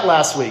looked at that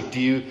last week.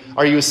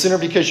 Are you a sinner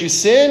because you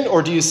sin,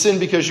 or do you sin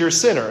because you're a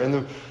sinner?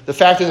 And the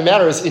fact of the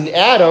matter is, in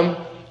Adam,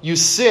 you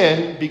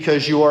sin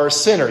because you are a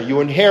sinner.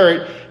 You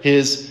inherit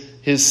his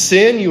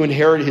sin, you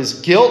inherit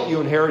his guilt, you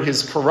inherit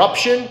his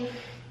corruption.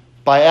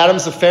 By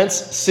Adam's offense,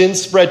 sin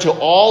spread to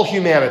all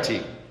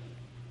humanity.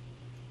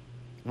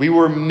 We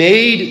were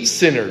made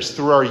sinners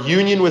through our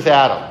union with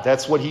Adam.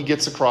 That's what he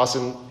gets across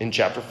in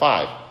chapter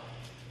 5.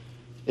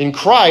 In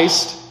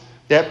Christ,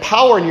 that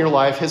power in your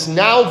life has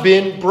now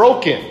been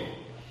broken.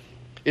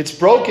 It's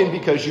broken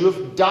because you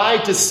have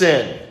died to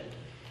sin.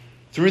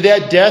 Through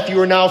that death, you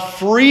are now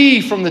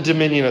free from the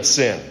dominion of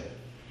sin.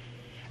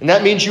 And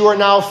that means you are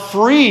now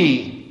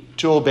free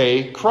to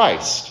obey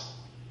Christ.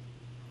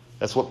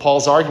 That's what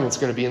Paul's argument is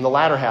going to be in the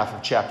latter half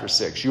of chapter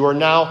 6. You are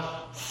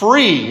now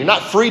free. You're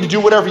not free to do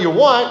whatever you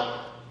want.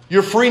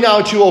 You're free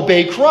now to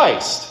obey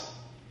Christ.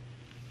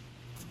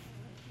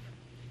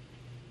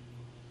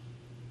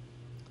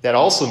 That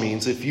also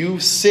means if you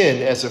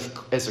sin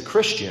as a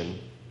Christian,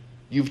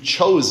 you've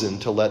chosen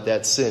to let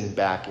that sin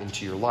back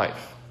into your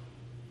life.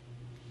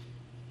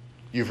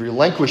 You've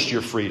relinquished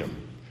your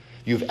freedom.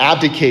 You've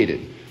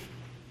abdicated.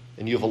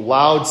 And you've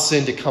allowed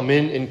sin to come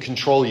in and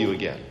control you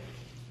again.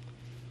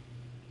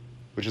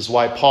 which is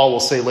why Paul will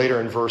say later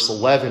in verse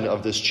 11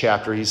 of this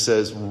chapter, he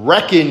says,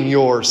 reckon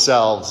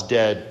yourselves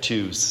dead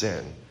to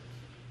sin.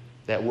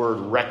 That word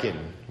reckon,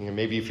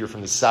 maybe if you're from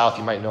the South,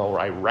 you might know,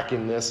 I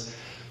reckon this.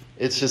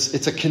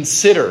 It's a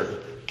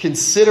consider.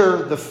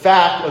 Consider the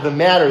fact of the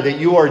matter that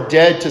you are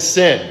dead to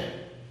sin.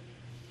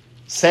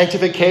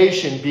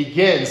 Sanctification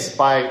begins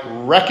by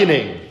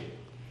reckoning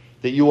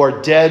that you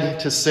are dead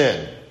to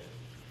sin.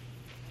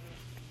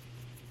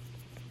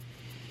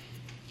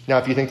 Now,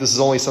 if you think this is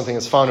only something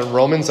that's found in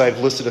Romans, I've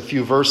listed a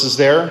few verses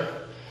there.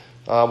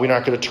 We're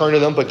not going to turn to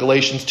them, but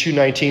Galatians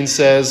 2:19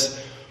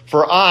 says,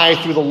 for I,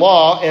 through the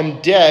law,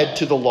 am dead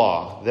to the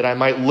law, that I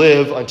might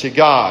live unto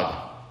God.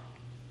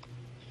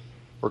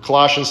 Or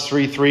Colossians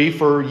 3:3,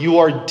 for you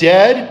are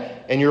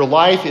dead, and your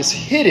life is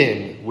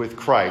hidden with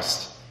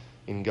Christ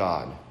in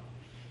God.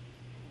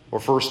 Or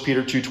 1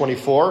 Peter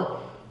 2:24,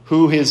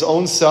 who his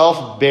own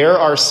self bare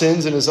our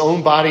sins in his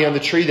own body on the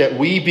tree, that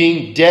we,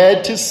 being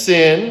dead to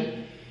sin,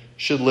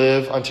 should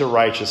live unto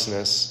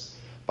righteousness,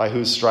 by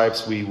whose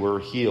stripes we were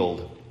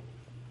healed.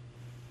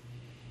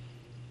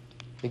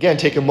 Again,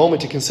 take a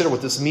moment to consider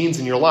what this means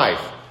in your life.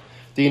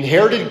 The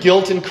inherited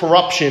guilt and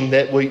corruption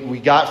that we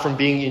got from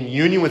being in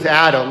union with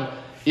Adam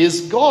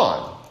is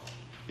gone.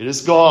 It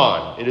is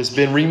gone. It has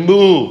been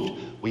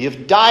removed. We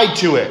have died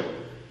to it.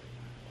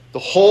 The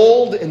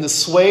hold and the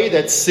sway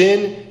that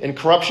sin and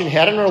corruption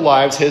had in our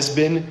lives has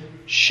been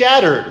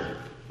shattered.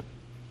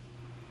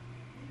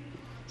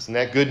 Isn't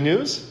that good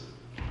news?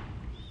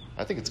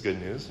 I think it's good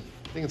news.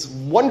 I think it's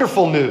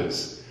wonderful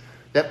news.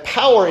 That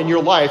power in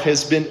your life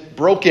has been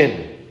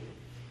broken.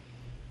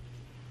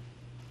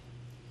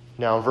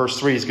 Now, in verse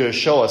 3, he's going to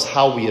show us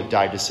how we have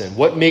died to sin.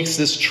 What makes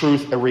this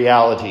truth a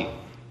reality?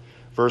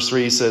 Verse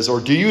 3 says, or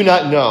do you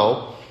not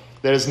know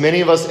that as many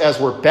of us as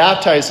were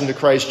baptized into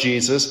Christ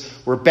Jesus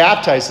were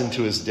baptized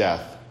into his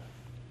death?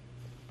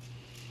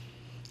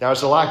 Now,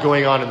 there's a lot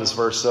going on in this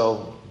verse,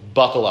 so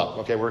buckle up.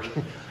 Okay, we're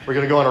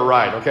going to go on a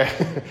ride, okay?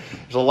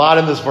 There's a lot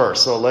in this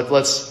verse, so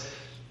let's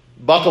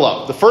buckle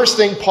up. The first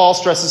thing Paul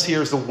stresses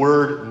here is the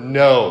word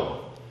know.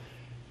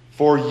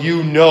 For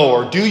you know,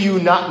 or do you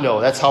not know?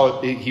 That's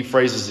how he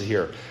phrases it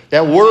here.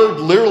 That word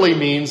literally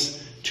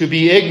means to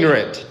be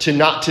ignorant, to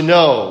not to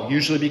know,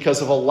 usually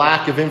because of a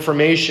lack of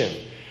information.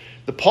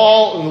 The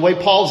way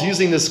Paul's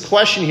using this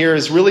question here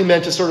is really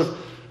meant to sort of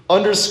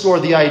underscore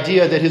the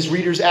idea that his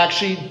readers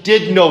actually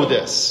did know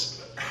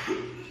this.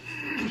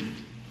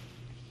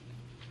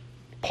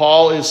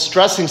 Paul is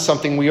stressing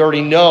something we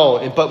already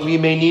know, but we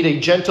may need a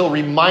gentle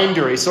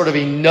reminder, a sort of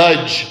a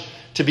nudge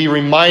to be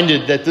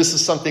reminded that this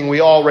is something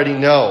we already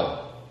know.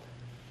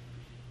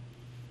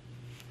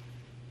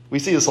 We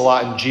see this a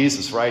lot in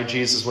Jesus, right?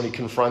 Jesus, when he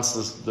confronts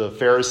the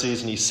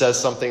Pharisees and he says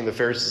something, the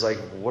Pharisees are like,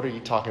 what are you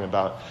talking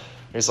about?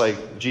 And it's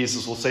like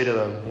Jesus will say to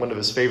them, one of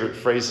his favorite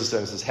phrases to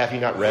them is, have you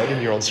not read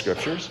in your own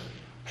scriptures?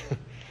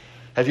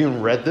 Have you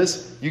even read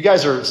this? You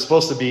guys are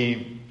supposed to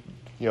be,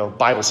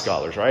 Bible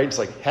scholars, right? It's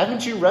like,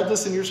 haven't you read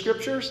this in your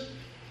scriptures?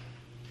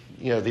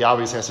 The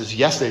obvious answer is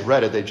yes, they've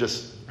read it. They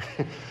just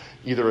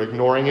either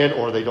ignoring it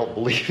or they don't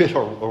believe it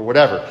or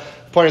whatever.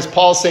 The point is,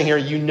 Paul's saying here,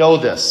 you know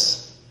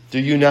this. Do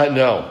you not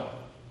know?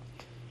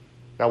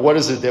 Now, what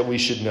is it that we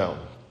should know?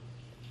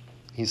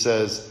 He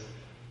says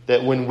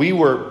that when we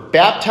were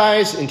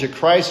baptized into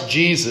Christ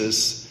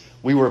Jesus,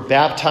 we were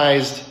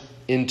baptized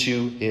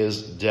into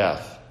his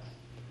death.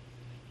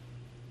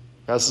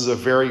 Now, this is a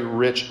very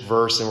rich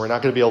verse, and we're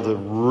not going to be able to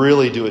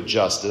really do it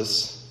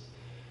justice.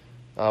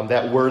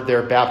 That word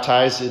there,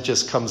 baptized, it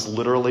just comes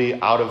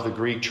literally out of the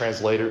Greek,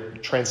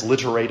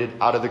 transliterated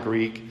out of the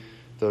Greek.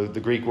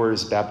 The Greek word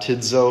is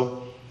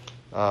baptizo,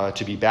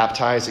 to be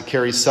baptized. It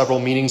carries several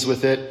meanings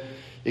with it.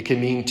 It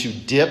can mean to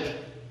dip.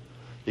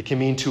 It can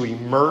mean to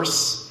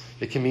immerse.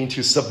 It can mean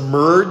to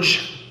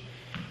submerge.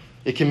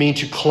 It can mean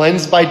to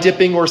cleanse by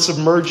dipping or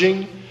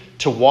submerging,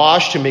 to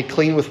wash, to make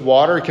clean with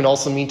water. It can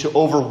also mean to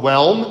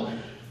overwhelm.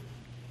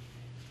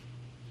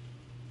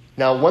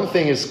 Now, one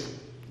thing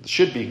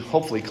should be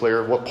hopefully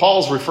clear. What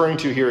Paul's referring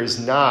to here is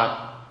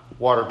not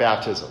water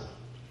baptism.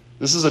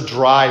 This is a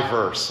dry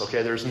verse,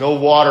 okay? There's no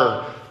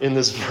water in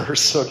this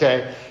verse,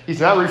 okay? He's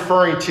not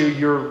referring to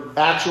your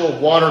actual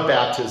water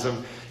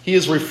baptism. He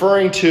is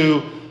referring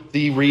to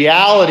the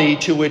reality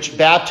to which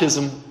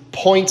baptism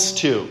points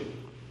to.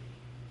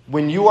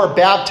 When you are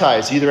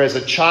baptized, either as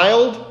a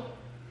child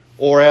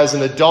or as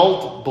an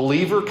adult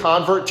believer,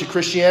 convert to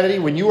Christianity,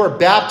 when you are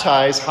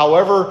baptized,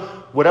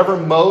 whatever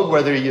mode,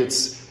 whether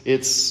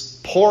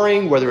it's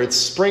pouring, whether it's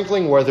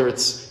sprinkling, whether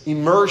it's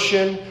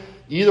immersion,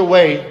 either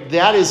way,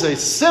 that is a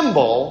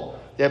symbol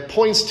that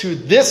points to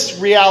this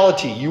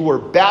reality. You were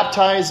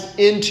baptized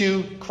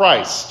into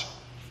Christ.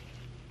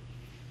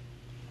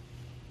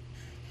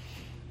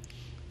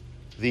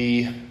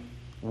 The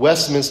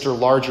Westminster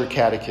Larger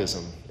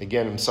Catechism.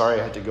 Again, I'm sorry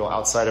I had to go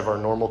outside of our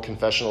normal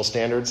confessional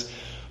standards,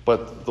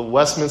 but the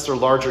Westminster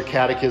Larger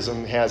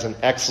Catechism has an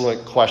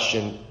excellent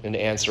question and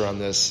answer on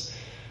this.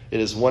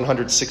 It is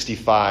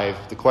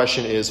 165. The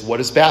question is, what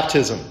is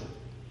baptism?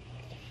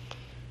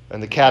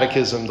 And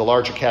the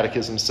Larger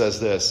Catechism says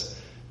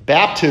this: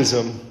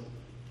 baptism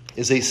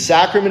is a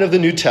sacrament of the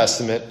New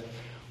Testament,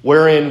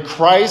 wherein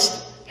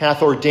Christ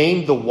hath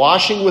ordained the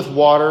washing with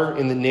water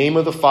in the name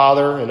of the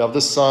Father and of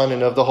the Son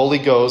and of the Holy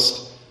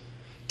Ghost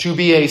to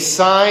be a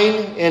sign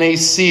and a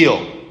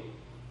seal.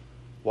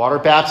 Water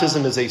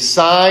baptism is a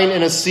sign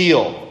and a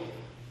seal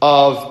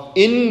of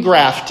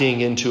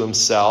ingrafting into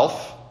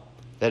himself,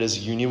 that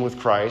is union with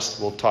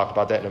Christ, we'll talk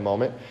about that in a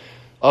moment,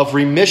 of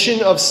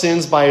remission of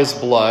sins by his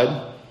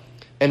blood,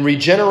 and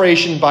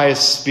regeneration by his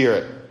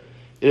Spirit.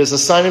 It is a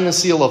sign and a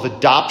seal of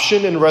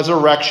adoption and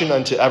resurrection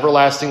unto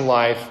everlasting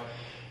life,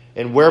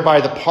 and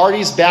whereby the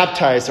parties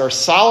baptized are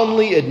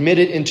solemnly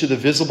admitted into the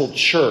visible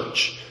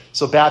church.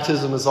 So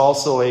baptism is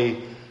also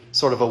a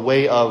sort of a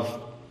way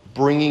of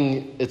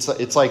bringing, it's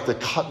like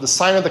the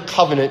sign of the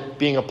covenant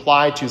being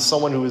applied to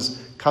someone who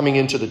is coming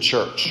into the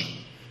church.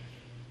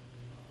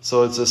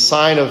 So it's a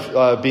sign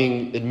of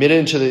being admitted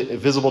into the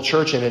visible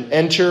church and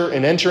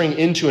entering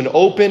into an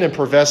open and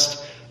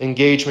professed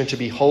engagement to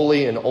be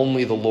holy and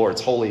only the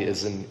Lord's. Holy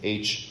is in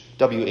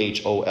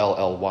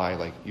WHOLLY,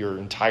 like you're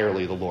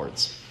entirely the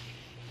Lord's.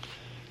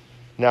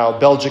 Now,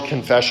 Belgic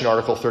Confession,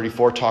 Article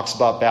 34, talks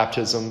about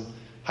baptism.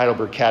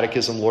 Heidelberg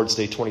Catechism, Lord's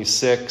Day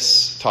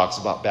 26, talks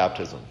about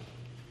baptism.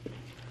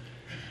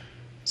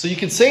 So you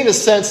can say in a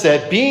sense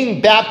that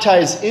being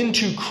baptized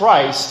into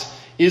Christ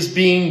is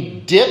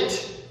being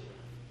dipped,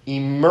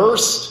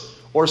 immersed,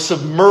 or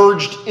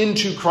submerged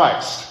into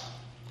Christ.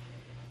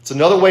 It's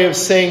another way of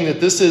saying that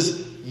this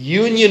is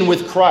union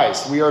with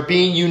Christ. We are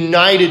being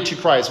united to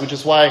Christ, which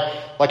is why,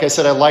 like I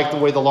said, I like the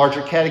way the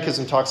larger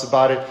catechism talks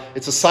about it.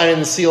 It's a sign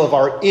and the seal of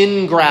our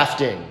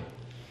ingrafting.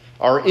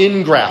 Our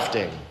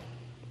ingrafting.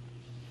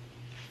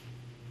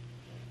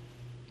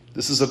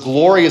 This is a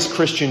glorious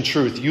Christian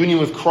truth, union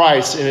with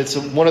Christ, and it's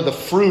one of the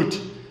fruit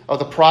of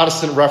the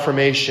Protestant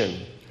Reformation.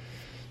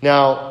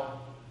 Now,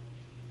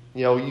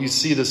 you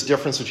see this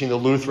difference between the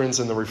Lutherans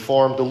and the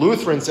Reformed. The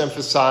Lutherans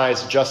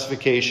emphasize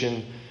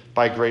justification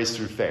by grace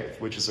through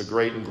faith, which is a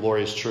great and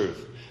glorious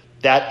truth.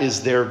 That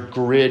is their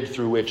grid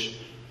through which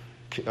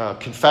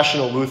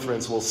confessional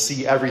Lutherans will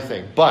see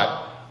everything.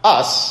 But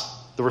us,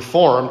 the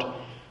Reformed,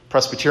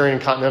 Presbyterian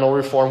and Continental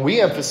Reform, we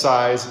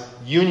emphasize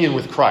union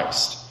with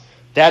Christ.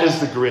 That is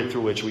the grid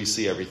through which we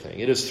see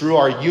everything. It is through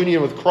our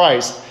union with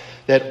Christ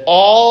that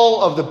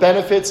all of the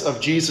benefits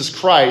of Jesus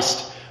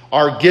Christ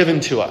are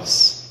given to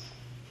us.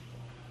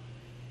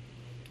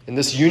 And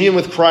this union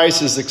with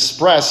Christ is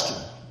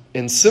expressed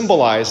and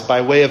symbolized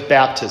by way of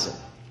baptism.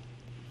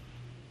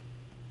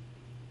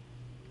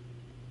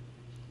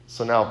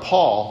 So now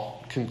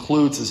Paul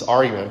concludes his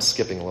argument. I'm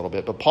skipping a little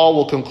bit, but Paul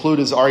will conclude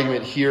his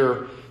argument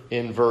here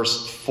in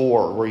verse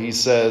 4, where he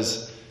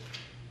says,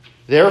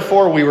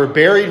 "Therefore we were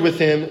buried with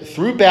him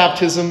through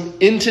baptism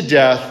into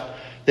death,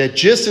 that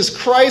just as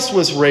Christ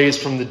was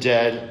raised from the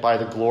dead by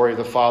the glory of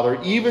the Father,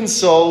 even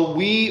so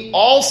we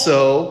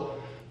also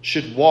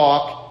should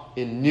walk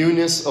in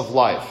newness of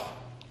life."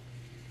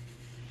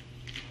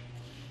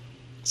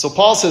 So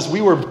Paul says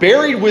we were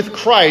buried with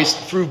Christ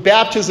through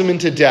baptism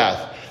into death.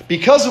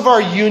 Because of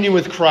our union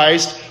with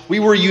Christ, we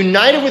were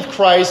united with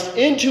Christ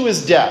into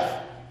his death.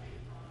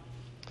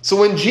 So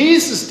when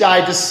Jesus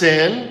died to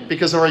sin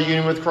because of our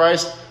union with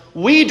Christ,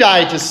 we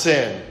died to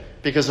sin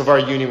because of our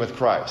union with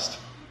Christ.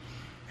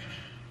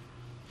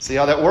 See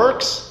how that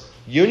works?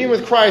 Union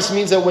with Christ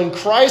means that when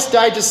Christ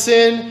died to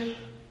sin,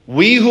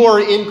 we who are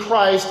in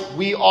Christ,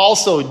 we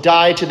also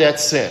die to that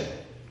sin.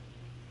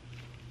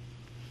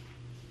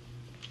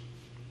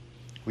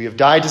 We have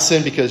died to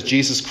sin because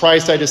Jesus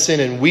Christ died to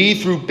sin, and we,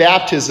 through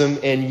baptism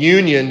and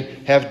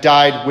union, have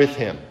died with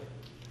him.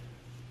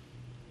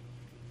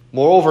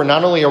 Moreover,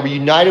 not only are we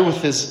united with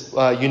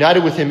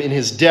him in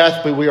his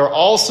death, but we are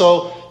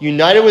also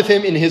united with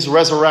him in his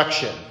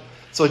resurrection.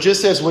 So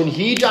just as when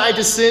he died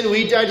to sin,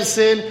 we died to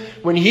sin,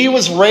 when he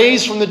was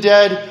raised from the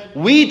dead,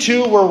 we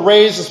too were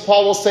raised, as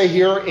Paul will say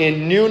here,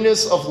 in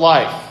newness of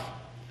life.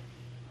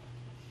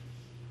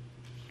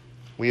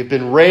 We have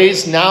been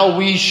raised, now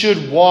we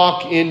should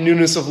walk in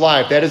newness of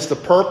life. That is the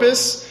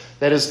purpose,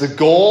 that is the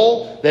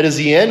goal, that is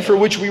the end for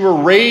which we were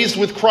raised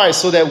with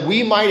Christ, so that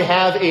we might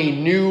have a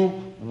new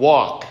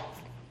walk.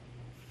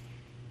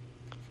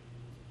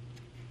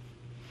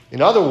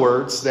 In other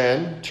words,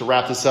 then, to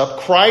wrap this up,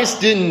 Christ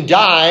didn't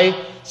die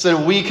so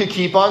that we could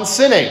keep on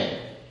sinning.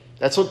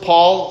 That's what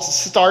Paul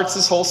starts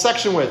this whole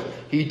section with.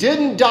 He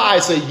didn't die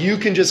so that you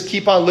can just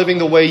keep on living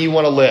the way you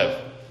want to live.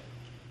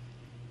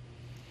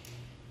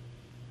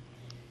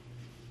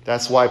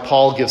 That's why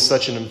Paul gives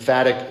such an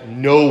emphatic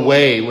no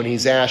way when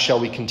he's asked, shall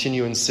we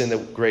continue in sin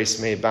that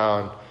grace may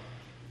abound?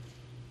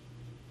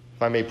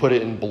 If I may put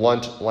it in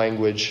blunt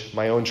language,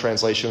 my own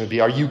translation would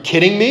be, are you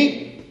kidding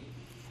me?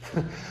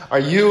 Are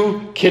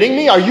you kidding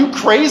me? Are you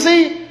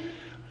crazy?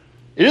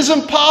 It is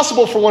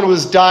impossible for one who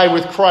has died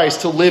with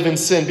Christ to live in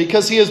sin,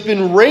 because he has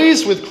been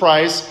raised with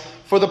Christ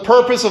for the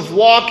purpose of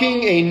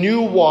walking a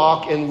new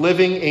walk and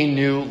living a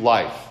new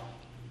life.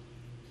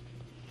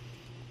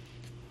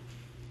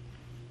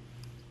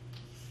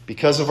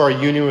 Because of our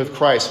union with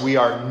Christ, we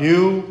are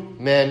new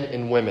men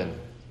and women.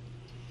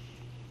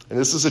 And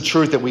this is a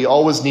truth that we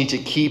always need to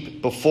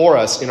keep before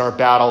us in our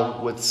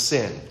battle with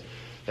sin.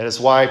 That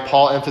is why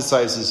Paul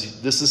emphasizes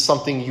this is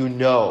something you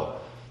know.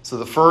 So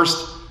the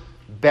first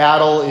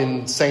battle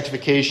in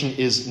sanctification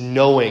is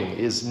knowing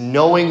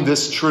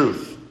this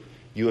truth.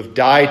 You have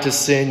died to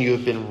sin. You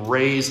have been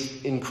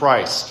raised in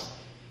Christ.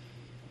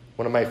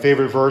 One of my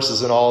favorite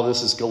verses in all of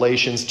this is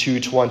Galatians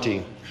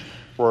 2:20,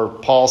 where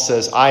Paul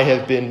says, I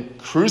have been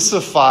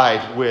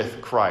crucified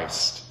with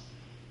Christ.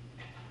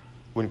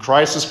 When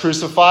Christ was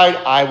crucified,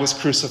 I was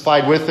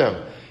crucified with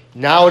him.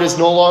 Now it is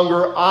no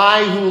longer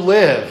I who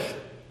live,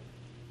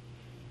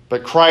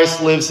 but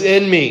Christ lives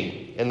in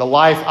me. And the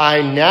life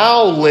I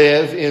now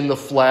live in the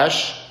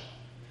flesh,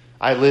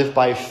 I live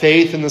by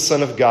faith in the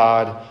Son of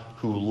God,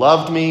 who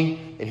loved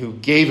me and who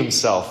gave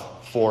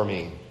himself for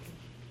me.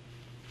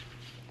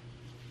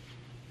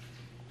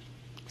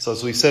 So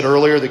as we said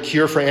earlier, the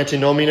cure for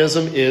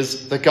antinomianism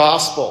is the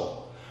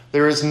gospel.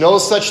 There is no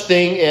such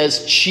thing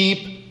as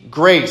cheap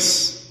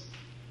grace.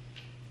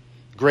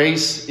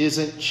 Grace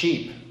isn't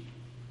cheap.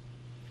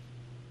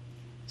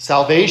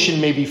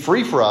 Salvation may be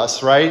free for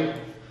us, right?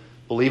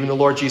 Believe in the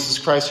Lord Jesus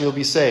Christ and you'll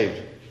be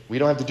saved. We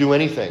don't have to do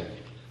anything.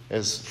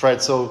 As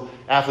Fred so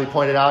aptly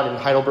pointed out in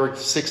Heidelberg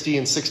 60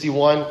 and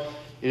 61,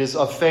 it is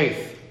of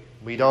faith.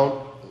 We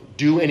don't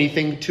do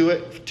anything to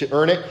it to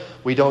earn it.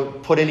 We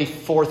don't put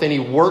forth any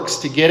works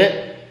to get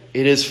it.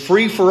 It is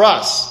free for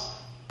us,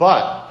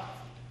 but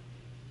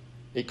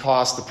it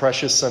cost the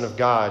precious Son of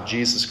God,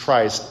 Jesus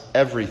Christ,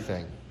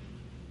 everything.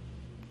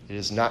 It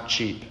is not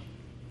cheap.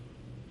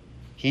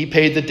 He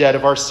paid the debt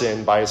of our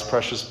sin by his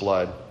precious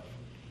blood.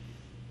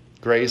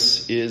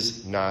 Grace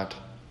is not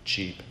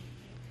cheap,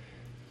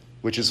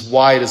 which is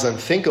why it is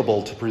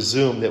unthinkable to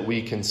presume that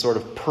we can sort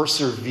of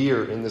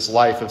persevere in this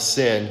life of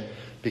sin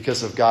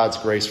because of God's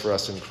grace for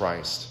us in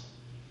Christ.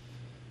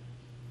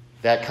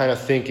 That kind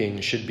of thinking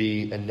should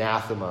be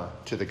anathema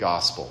to the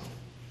gospel.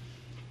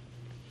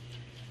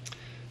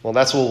 Well,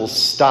 that's where we'll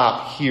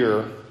stop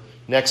here.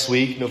 Next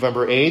week,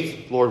 November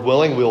 8th, Lord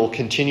willing, we'll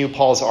continue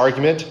Paul's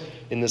argument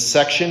in this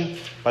section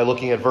by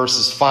looking at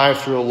verses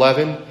 5 through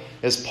 11,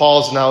 as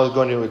Paul's now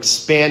going to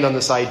expand on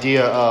this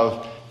idea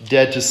of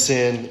dead to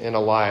sin and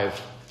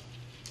alive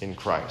in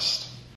Christ.